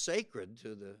prayer was sacred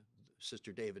to the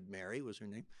Sister David Mary was her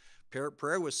name.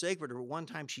 Prayer was sacred to her. One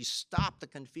time she stopped the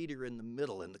Confiteor in the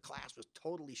middle, and the class was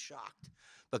totally shocked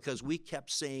because we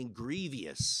kept saying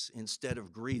grievous instead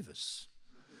of grievous.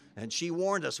 And she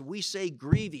warned us, if we say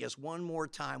grievous one more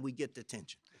time, we get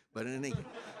detention. But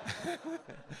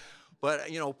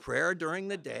prayer during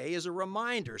the day is a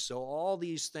reminder. So all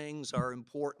these things are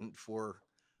important for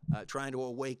trying to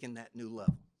awaken that new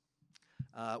level.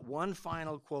 One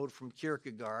final quote from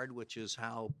Kierkegaard, which is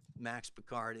how Max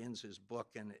Picard ends his book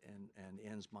and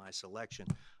ends my selection.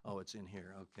 Oh, it's in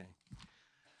here, okay.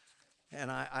 And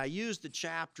I used the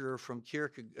chapter from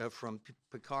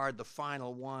Picard, the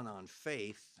final one on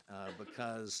faith,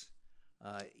 because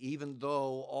even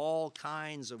though all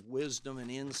kinds of wisdom and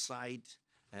insight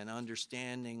and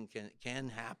understanding can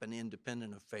happen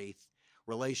independent of faith,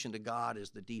 relation to God is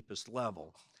the deepest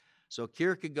level. So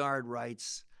Kierkegaard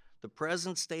writes, "The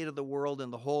present state of the world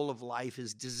and the whole of life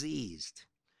is diseased.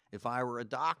 If I were a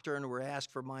doctor and were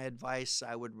asked for my advice,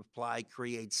 I would reply,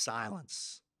 create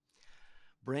silence.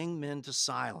 Bring men to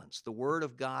silence. The word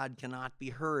of God cannot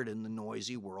be heard in the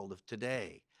noisy world of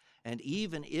today. And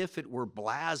even if it were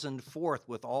blazoned forth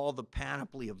with all the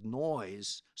panoply of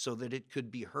noise so that it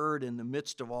could be heard in the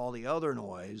midst of all the other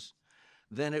noise,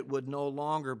 then it would no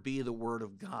longer be the word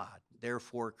of God.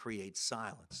 Therefore, create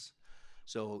silence."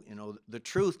 So, the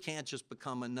truth can't just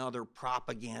become another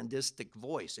propagandistic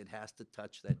voice. It has to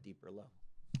touch that deeper level.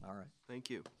 All right. Thank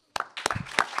you.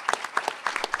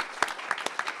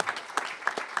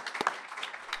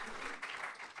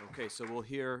 Okay, so we'll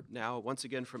hear now once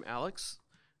again from Alex,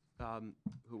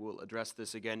 who will address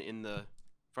this again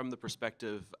from the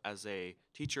perspective as a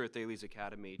teacher at Thales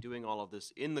Academy, doing all of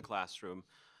this in the classroom,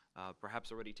 perhaps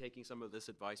already taking some of this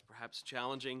advice, perhaps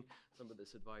challenging some of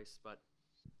this advice, but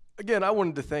again, I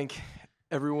wanted to thank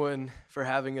everyone for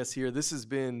having us here. This has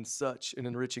been such an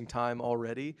enriching time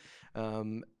already.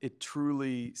 It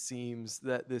truly seems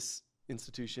that this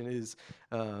institution is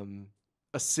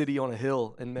a city on a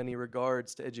hill in many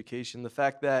regards to education. The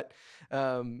fact that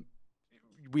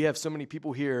we have so many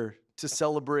people here to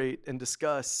celebrate and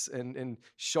discuss and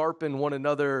sharpen one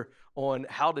another on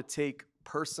how to take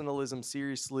personalism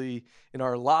seriously in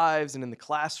our lives and in the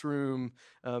classroom.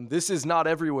 This is not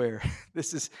everywhere.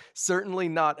 This is certainly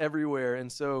not everywhere.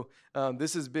 And so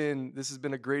this has been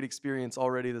a great experience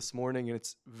already this morning, and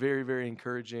it's very, very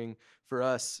encouraging for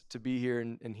us to be here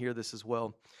and hear this as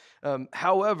well.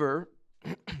 However,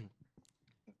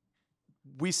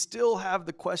 we still have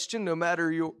the question, no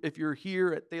matter if you're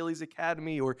here at Thales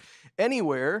Academy or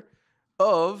anywhere,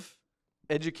 of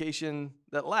education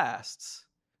that lasts.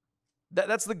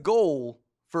 That's the goal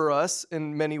for us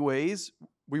in many ways.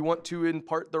 We want to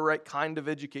impart the right kind of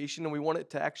education, and we want it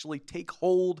to actually take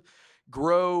hold,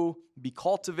 grow, be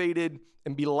cultivated,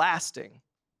 and be lasting.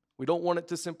 We don't want it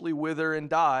to simply wither and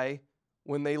die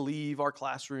when they leave our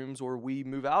classrooms or we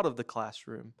move out of the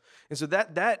classroom. And so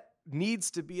that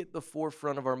needs to be at the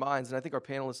forefront of our minds. And I think our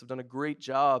panelists have done a great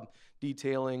job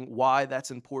detailing why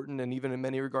that's important, and even in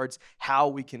many regards, how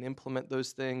we can implement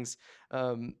those things.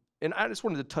 And I just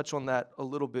wanted to touch on that a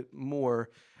little bit more.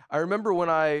 I remember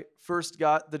when I first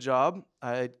got the job,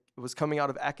 I was coming out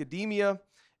of academia,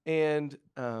 and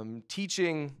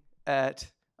teaching at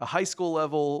a high school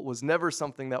level was never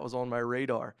something that was on my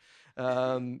radar.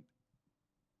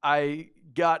 I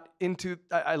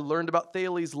learned about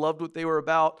Thales, loved what they were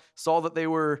about, saw that they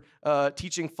were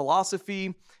teaching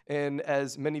philosophy, and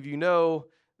as many of you know,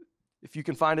 if you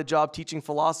can find a job teaching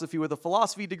philosophy with a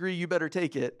philosophy degree, you better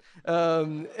take it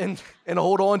and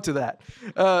hold on to that.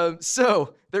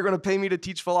 So they're going to pay me to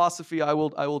teach philosophy. I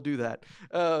will do that.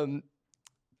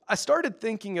 I started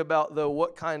thinking about, though,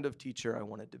 what kind of teacher I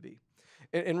wanted to be.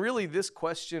 And really, this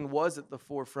question was at the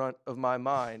forefront of my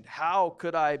mind. How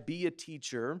could I be a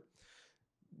teacher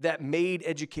that made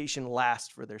education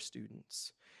last for their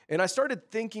students? And I started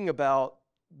thinking about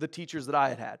the teachers that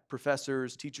I had,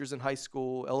 professors, teachers in high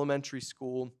school, elementary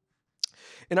school.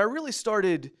 And I really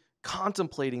started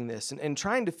contemplating this and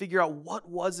trying to figure out what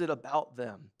was it about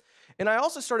them. And I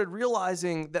also started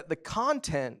realizing that the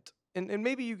content, and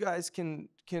maybe you guys can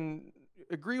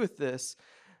agree with this,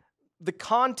 the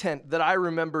content that I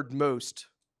remembered most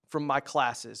from my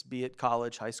classes, be it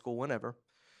college, high school, whenever,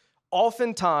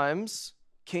 oftentimes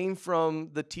came from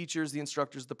the teachers, the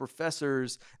instructors, the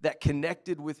professors that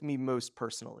connected with me most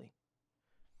personally.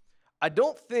 I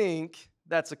don't think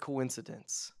that's a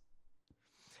coincidence.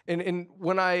 And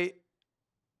when I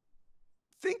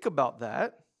think about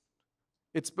that,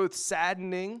 it's both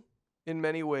saddening in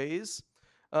many ways,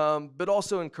 but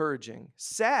also encouraging.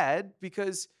 Sad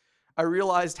because I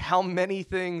realized how many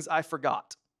things I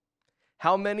forgot,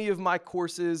 how many of my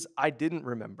courses I didn't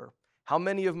remember, how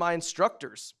many of my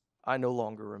instructors I no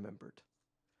longer remembered.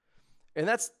 And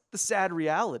that's the sad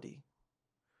reality.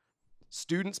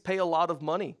 Students pay a lot of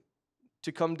money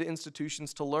to come to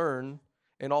institutions to learn,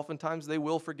 and oftentimes they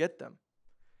will forget them.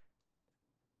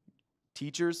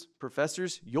 Teachers,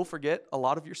 professors, you'll forget a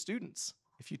lot of your students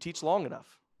if you teach long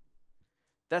enough.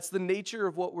 That's the nature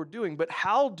of what we're doing. But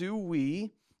how do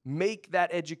we make that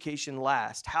education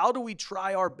last? How do we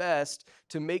try our best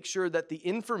to make sure that the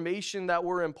information that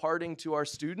we're imparting to our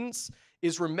students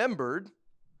is remembered,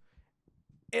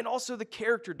 and also the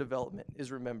character development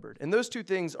is remembered? And those two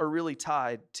things are really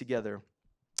tied together.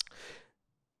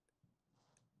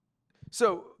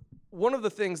 So one of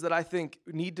the things that I think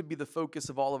need to be the focus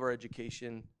of all of our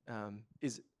education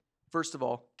is, first of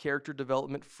all, character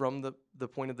development from the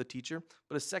point of the teacher.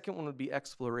 But a second one would be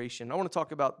exploration. I want to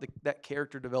talk about that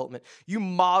character development. You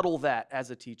model that as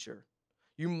a teacher.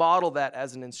 You model that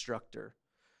as an instructor.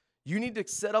 You need to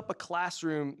set up a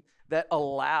classroom that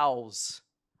allows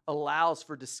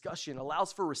for discussion,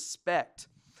 allows for respect,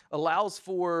 allows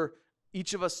for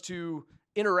each of us to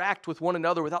interact with one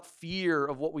another without fear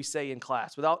of what we say in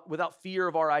class, without fear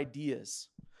of our ideas.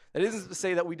 That isn't to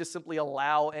say that we just simply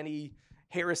allow any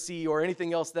heresy or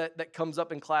anything else that comes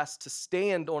up in class to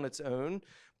stand on its own,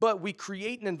 but we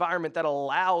create an environment that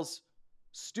allows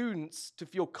students to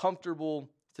feel comfortable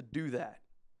to do that.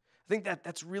 I think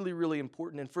that's really, really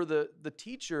important. And for the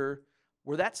teacher,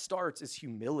 where that starts is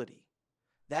humility.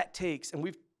 That takes,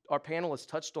 and our panelists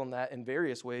touched on that in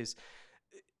various ways.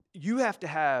 You have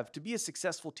to be a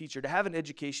successful teacher, to have an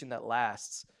education that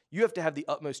lasts, you have to have the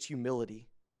utmost humility.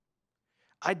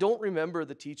 I don't remember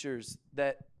the teachers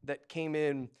that came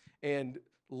in and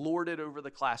lorded over the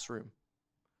classroom,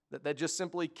 that just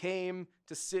simply came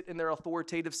to sit in their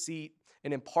authoritative seat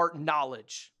and impart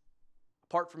knowledge,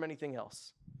 apart from anything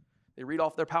else. They read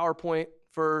off their PowerPoint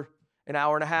for an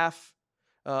hour and a half.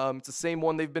 It's the same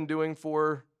one they've been doing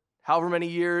for however many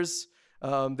years.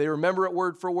 They remember it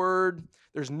word for word.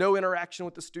 There's no interaction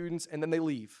with the students, and then they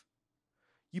leave.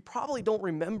 You probably don't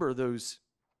remember those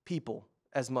people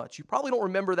as much. You probably don't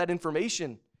remember that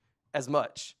information as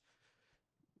much.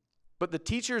 But the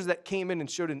teachers that came in and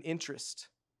showed an interest,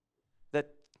 that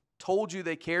told you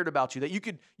they cared about you, that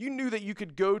you knew that you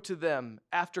could go to them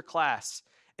after class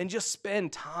and just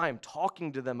spend time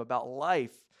talking to them about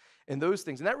life and those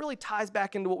things. And that really ties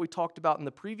back into what we talked about in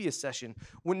the previous session.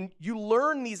 When you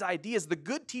learn these ideas, the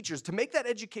good teachers, to make that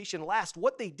education last,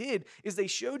 what they did is they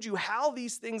showed you how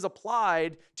these things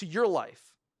applied to your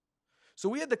life. So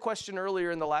we had the question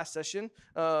earlier in the last session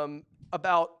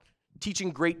about teaching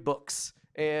great books.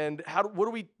 And what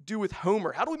do we do with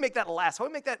Homer? How do we make that last? How do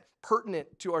we make that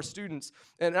pertinent to our students?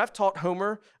 And I've taught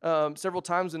Homer several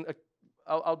times, and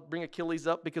I'll bring Achilles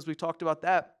up because we talked about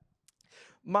that.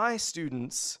 My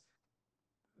students,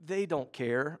 they don't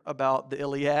care about the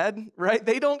Iliad, right?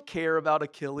 They don't care about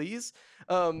Achilles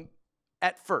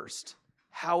at first.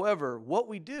 However, what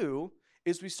we do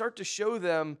is we start to show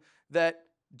them that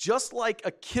just like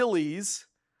Achilles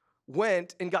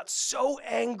went and got so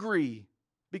angry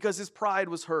because his pride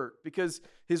was hurt, because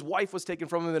his wife was taken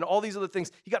from him and all these other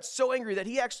things, he got so angry that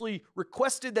he actually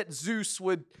requested that Zeus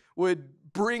would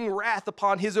bring wrath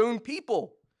upon his own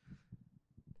people.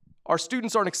 Our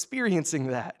students aren't experiencing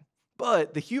that,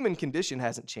 but the human condition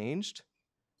hasn't changed.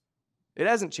 It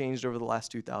hasn't changed over the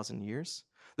last 2,000 years.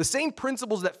 The same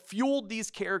principles that fueled these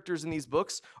characters in these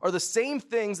books are the same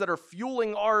things that are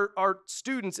fueling our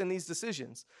students in these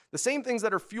decisions. The same things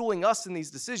that are fueling us in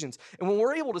these decisions. And when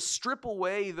we're able to strip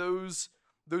away those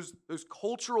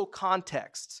cultural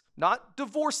contexts, not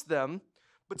divorce them,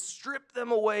 but strip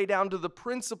them away down to the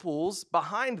principles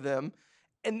behind them,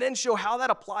 and then show how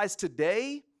that applies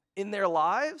today in their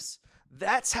lives,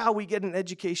 that's how we get an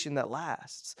education that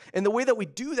lasts. And the way that we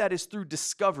do that is through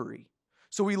discovery.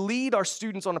 So we lead our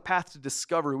students on a path to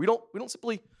discovery. We don't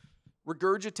simply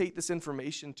regurgitate this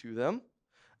information to them.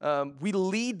 We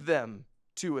lead them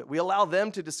to it. We allow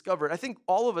them to discover it. I think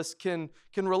all of us can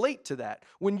relate to that.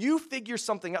 When you figure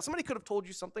something out, somebody could have told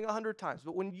you something 100 times,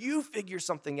 but when you figure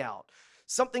something out,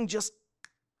 something just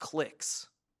clicks.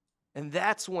 And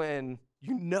that's when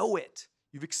you know it.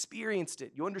 You've experienced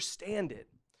it. You understand it.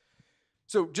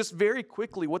 So just very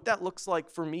quickly, what that looks like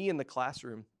for me in the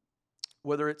classroom,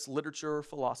 whether it's literature or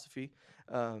philosophy,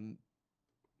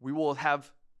 we will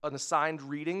have an assigned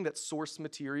reading that's source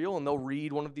material, and they'll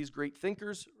read one of these great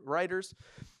thinkers, writers.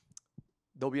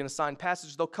 There'll be an assigned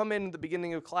passage. They'll come in at the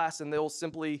beginning of class, and they'll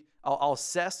simply, I'll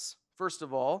assess, first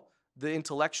of all, the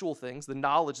intellectual things, the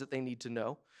knowledge that they need to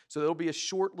know. So there'll be a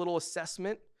short little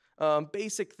assessment,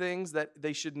 basic things that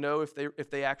they should know if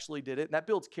they actually did it, and that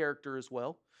builds character as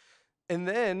well. And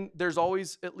then there's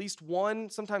always at least one,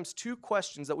 sometimes two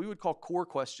questions that we would call core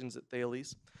questions at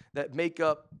Thales that make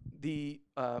up the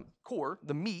core,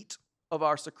 the meat of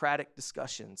our Socratic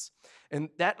discussions. And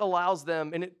that allows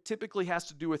them, and it typically has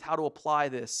to do with how to apply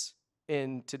this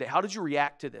in today. How did you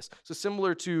react to this? So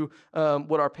similar to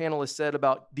what our panelists said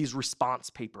about these response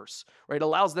papers, right? It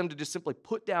allows them to just simply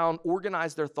put down,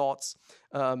 organize their thoughts,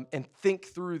 and think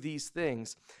through these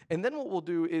things. And then what we'll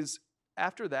do is,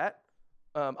 after that,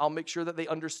 I'll make sure that they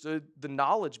understood the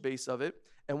knowledge base of it,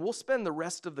 and we'll spend the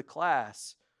rest of the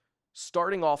class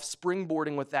starting off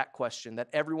springboarding with that question that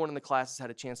everyone in the class has had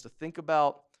a chance to think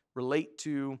about, relate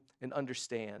to, and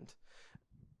understand.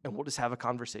 And we'll just have a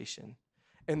conversation.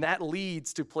 And that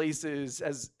leads to places,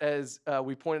 as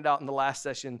we pointed out in the last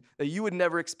session, that you would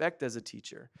never expect as a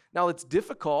teacher. Now, it's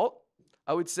difficult.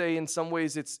 I would say in some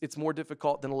ways it's more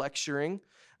difficult than lecturing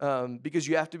because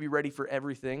you have to be ready for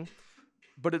everything.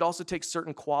 But it also takes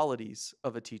certain qualities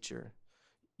of a teacher.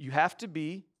 You have to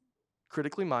be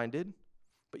critically minded,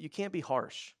 but you can't be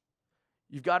harsh.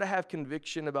 You've got to have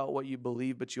conviction about what you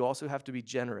believe, but you also have to be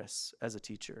generous as a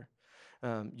teacher.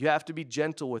 You have to be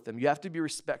gentle with them. You have to be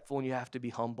respectful, and you have to be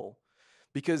humble.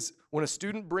 Because when a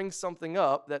student brings something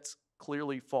up that's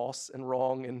clearly false and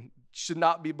wrong and should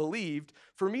not be believed,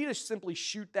 for me to simply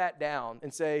shoot that down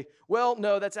and say, well,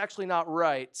 no, that's actually not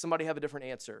right. Somebody have a different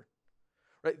answer.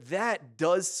 Right? That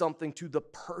does something to the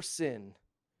person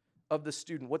of the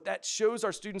student. What that shows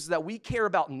our students is that we care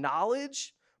about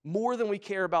knowledge more than we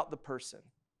care about the person.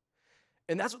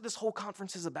 And that's what this whole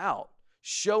conference is about,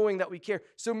 showing that we care.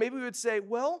 So maybe we would say,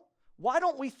 well, why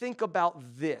don't we think about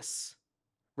this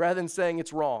rather than saying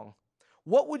it's wrong?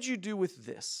 What would you do with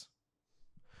this?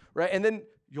 Right? And then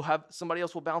you'll have somebody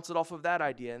else will bounce it off of that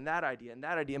idea and that idea and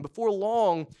that idea. And before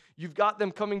long, you've got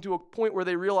them coming to a point where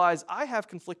they realize, I have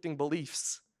conflicting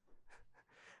beliefs.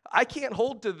 I can't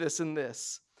hold to this and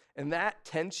this. And that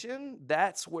tension,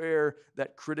 that's where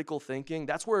that critical thinking,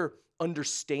 that's where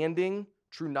understanding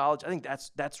true knowledge, I think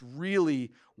that's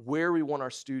really where we want our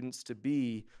students to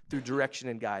be through direction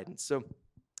and guidance. So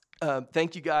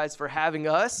Thank you guys for having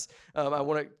us.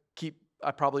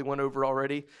 I probably went over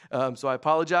already, so I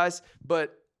apologize.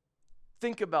 But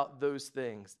think about those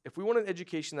things. If we want an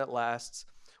education that lasts,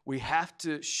 we have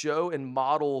to show and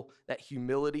model that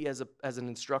humility as an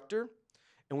instructor.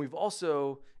 And we've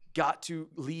also got to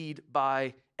lead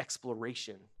by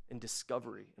exploration and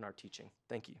discovery in our teaching.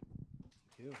 Thank you.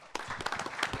 Thank you.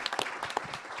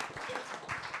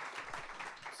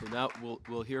 So now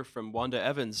we'll hear from Wanda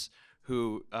Evans,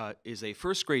 who is a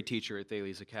first grade teacher at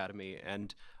Thales Academy.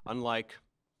 And unlike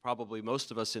probably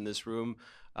most of us in this room,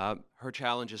 her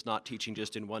challenge is not teaching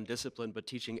just in one discipline, but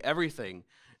teaching everything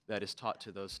that is taught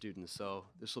to those students. So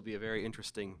this will be a very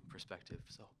interesting perspective.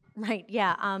 So. Right,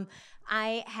 yeah.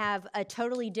 I have a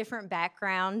totally different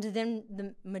background than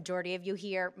the majority of you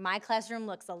here. My classroom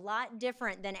looks a lot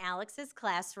different than Alex's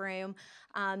classroom.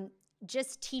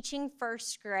 Just teaching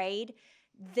first grade,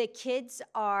 the kids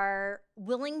are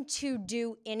willing to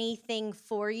do anything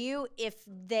for you if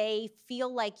they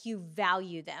feel like you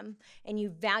value them and you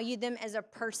value them as a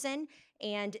person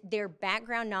and their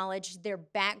background knowledge, their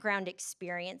background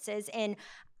experiences. And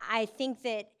I think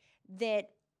that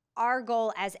our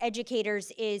goal as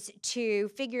educators is to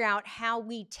figure out how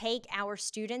we take our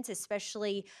students,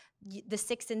 especially the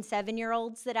 6 and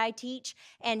 7-year-olds that I teach,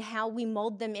 and how we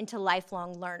mold them into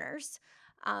lifelong learners.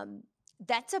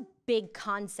 That's a big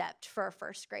concept for a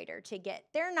first grader to get.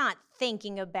 They're not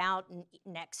thinking about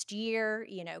next year,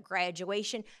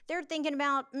 graduation. They're thinking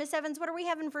about, Miss Evans, what are we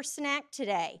having for snack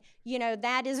today?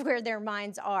 That is where their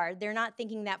minds are. They're not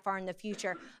thinking that far in the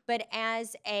future. But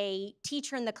as a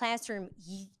teacher in the classroom,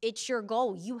 it's your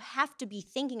goal. You have to be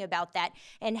thinking about that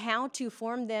and how to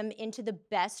form them into the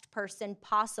best person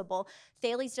possible.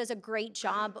 Thales does a great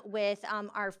job with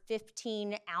our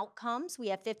 15 outcomes. We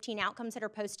have 15 outcomes that are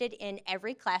posted in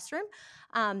every classroom.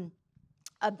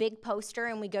 A big poster,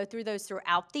 and we go through those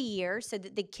throughout the year so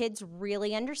that the kids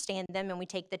really understand them and we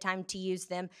take the time to use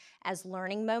them as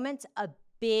learning moments. A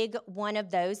big one of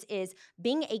those is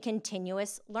being a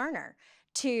continuous learner,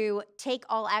 to take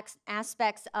all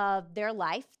aspects of their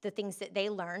life, the things that they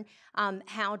learn,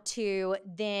 how to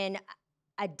then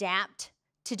adapt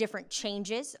to different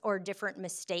changes or different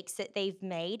mistakes that they've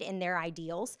made in their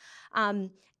ideals,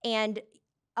 and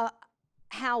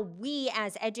how we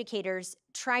as educators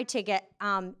try to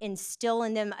instill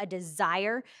in them a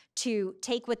desire to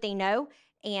take what they know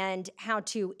and how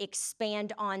to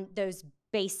expand on those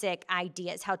basic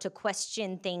ideas, how to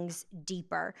question things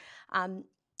deeper.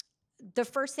 The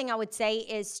first thing I would say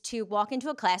is to walk into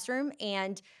a classroom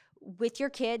and with your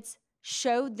kids,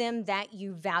 show them that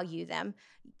you value them.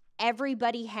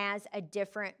 Everybody has a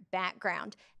different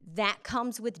background. That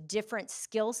comes with different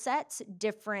skill sets,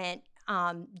 different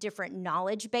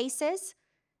knowledge bases,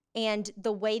 and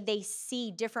the way they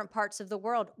see different parts of the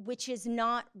world, which is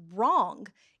not wrong.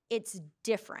 It's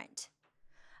different.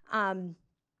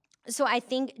 So I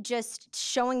think just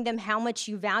showing them how much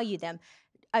you value them.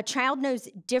 A child knows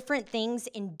different things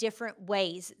in different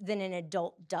ways than an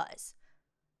adult does.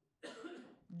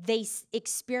 They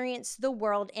experience the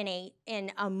world in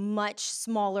a much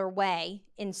smaller way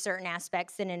in certain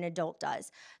aspects than an adult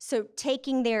does. So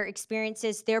taking their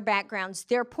experiences, their backgrounds,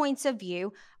 their points of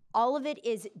view, all of it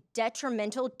is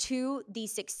detrimental to the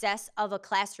success of a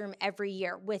classroom every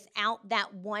year. Without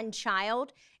that one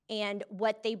child and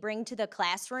what they bring to the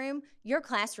classroom, your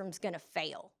classroom's going to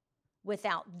fail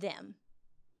without them.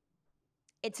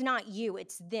 It's not you,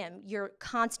 it's them. You're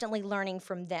constantly learning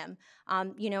from them.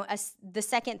 The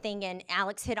second thing, and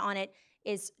Alex hit on it,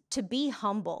 is to be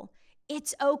humble.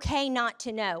 It's okay not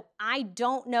to know. I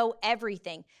don't know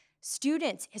everything.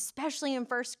 Students, especially in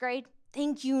first grade,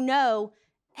 think you know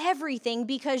everything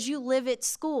because you live at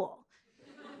school.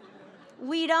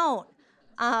 We don't.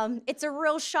 It's a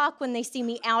real shock when they see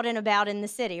me out and about in the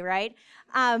city, right?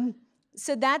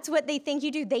 So that's what they think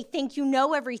you do. They think you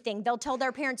know everything. They'll tell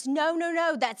their parents, no,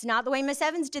 that's not the way Miss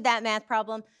Evans did that math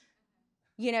problem.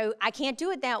 I can't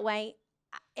do it that way.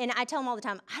 And I tell them all the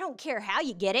time, I don't care how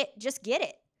you get it, just get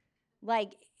it.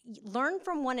 Like, learn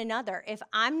from one another. If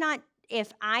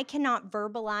I cannot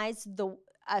verbalize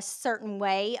a certain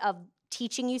way of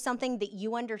teaching you something that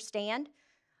you understand,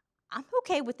 I'm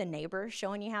okay with the neighbor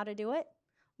showing you how to do it.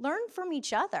 Learn from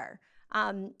each other.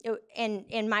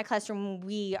 In my classroom,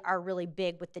 we are really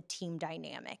big with the team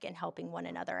dynamic and helping one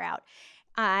another out.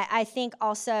 I think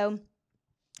also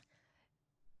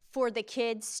for the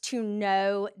kids to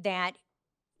know that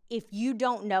if you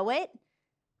don't know it,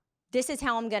 this is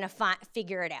how I'm going to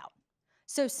figure it out.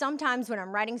 So sometimes when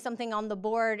I'm writing something on the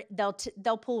board,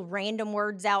 they'll pull random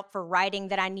words out for writing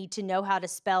that I need to know how to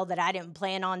spell that I didn't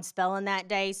plan on spelling that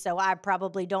day, so I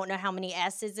probably don't know how many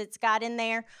S's it's got in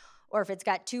there. or if it's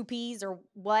got 2 P's or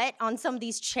what on some of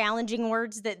these challenging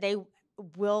words that they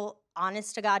will,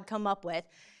 honest to God, come up with.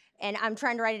 And I'm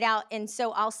trying to write it out. And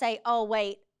so I'll say, oh,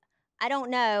 wait, I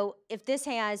don't know if this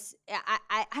has,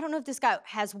 I don't know if this guy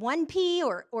has 1 P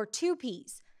or 2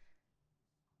 P's.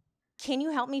 Can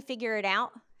you help me figure it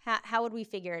out? How would we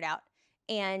figure it out?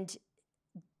 And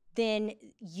then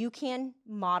you can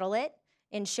model it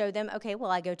and show them, okay, well,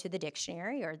 I go to the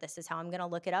dictionary, or this is how I'm going to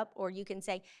look it up. Or you can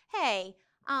say, hey,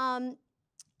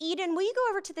 Eden, will you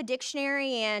go over to the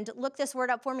dictionary and look this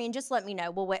word up for me and just let me know?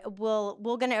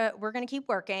 We're gonna keep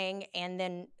working, and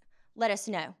then let us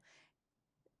know.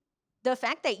 The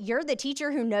fact that you're the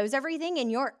teacher who knows everything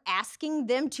and you're asking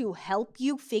them to help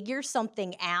you figure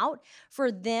something out,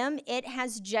 for them, it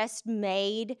has just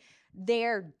made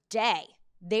their day,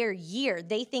 their year.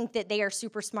 They think that they are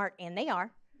super smart, and they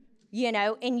are,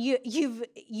 and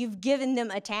you've given them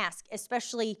a task,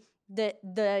 especially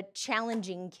the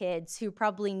challenging kids who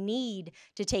probably need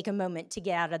to take a moment to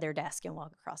get out of their desk and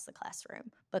walk across the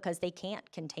classroom because they can't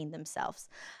contain themselves.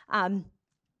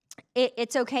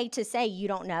 It's okay to say you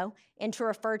don't know and to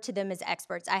refer to them as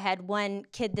experts. I had one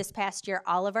kid this past year,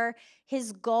 Oliver.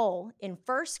 His goal in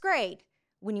 1st grade,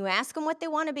 when you ask him what they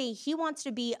want to be, he wants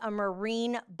to be a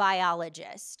marine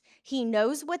biologist. He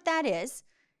knows what that is.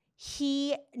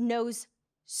 He knows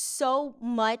so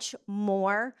much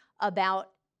more about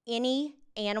any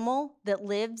animal that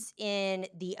lives in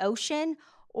the ocean,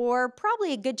 or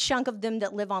probably a good chunk of them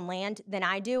that live on land, than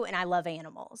I do, and I love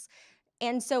animals.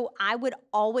 And so I would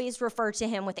always refer to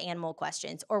him with animal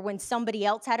questions. Or when somebody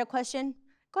else had a question,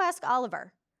 go ask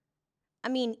Oliver. I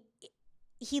mean,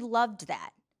 he loved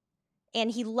that. And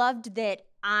he loved that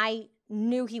I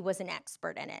knew he was an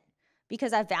expert in it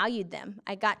because I valued them.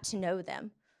 I got to know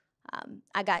them.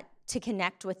 I got to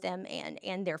connect with them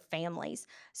and their families.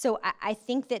 So I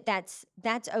think that's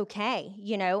okay.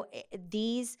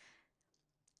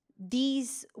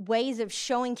 These ways of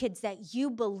showing kids that you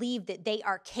believe that they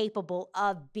are capable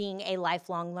of being a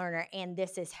lifelong learner, and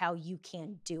this is how you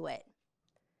can do it.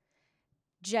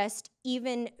 Just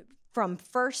even from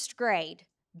 1st grade,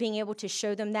 being able to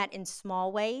show them that in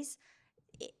small ways,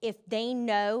 if they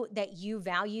know that you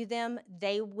value them,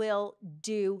 they will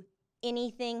do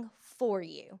anything for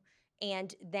you.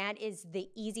 And that is the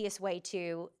easiest way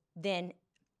to then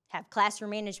have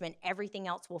classroom management. Everything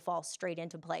else will fall straight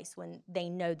into place when they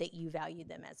know that you value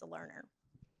them as a learner.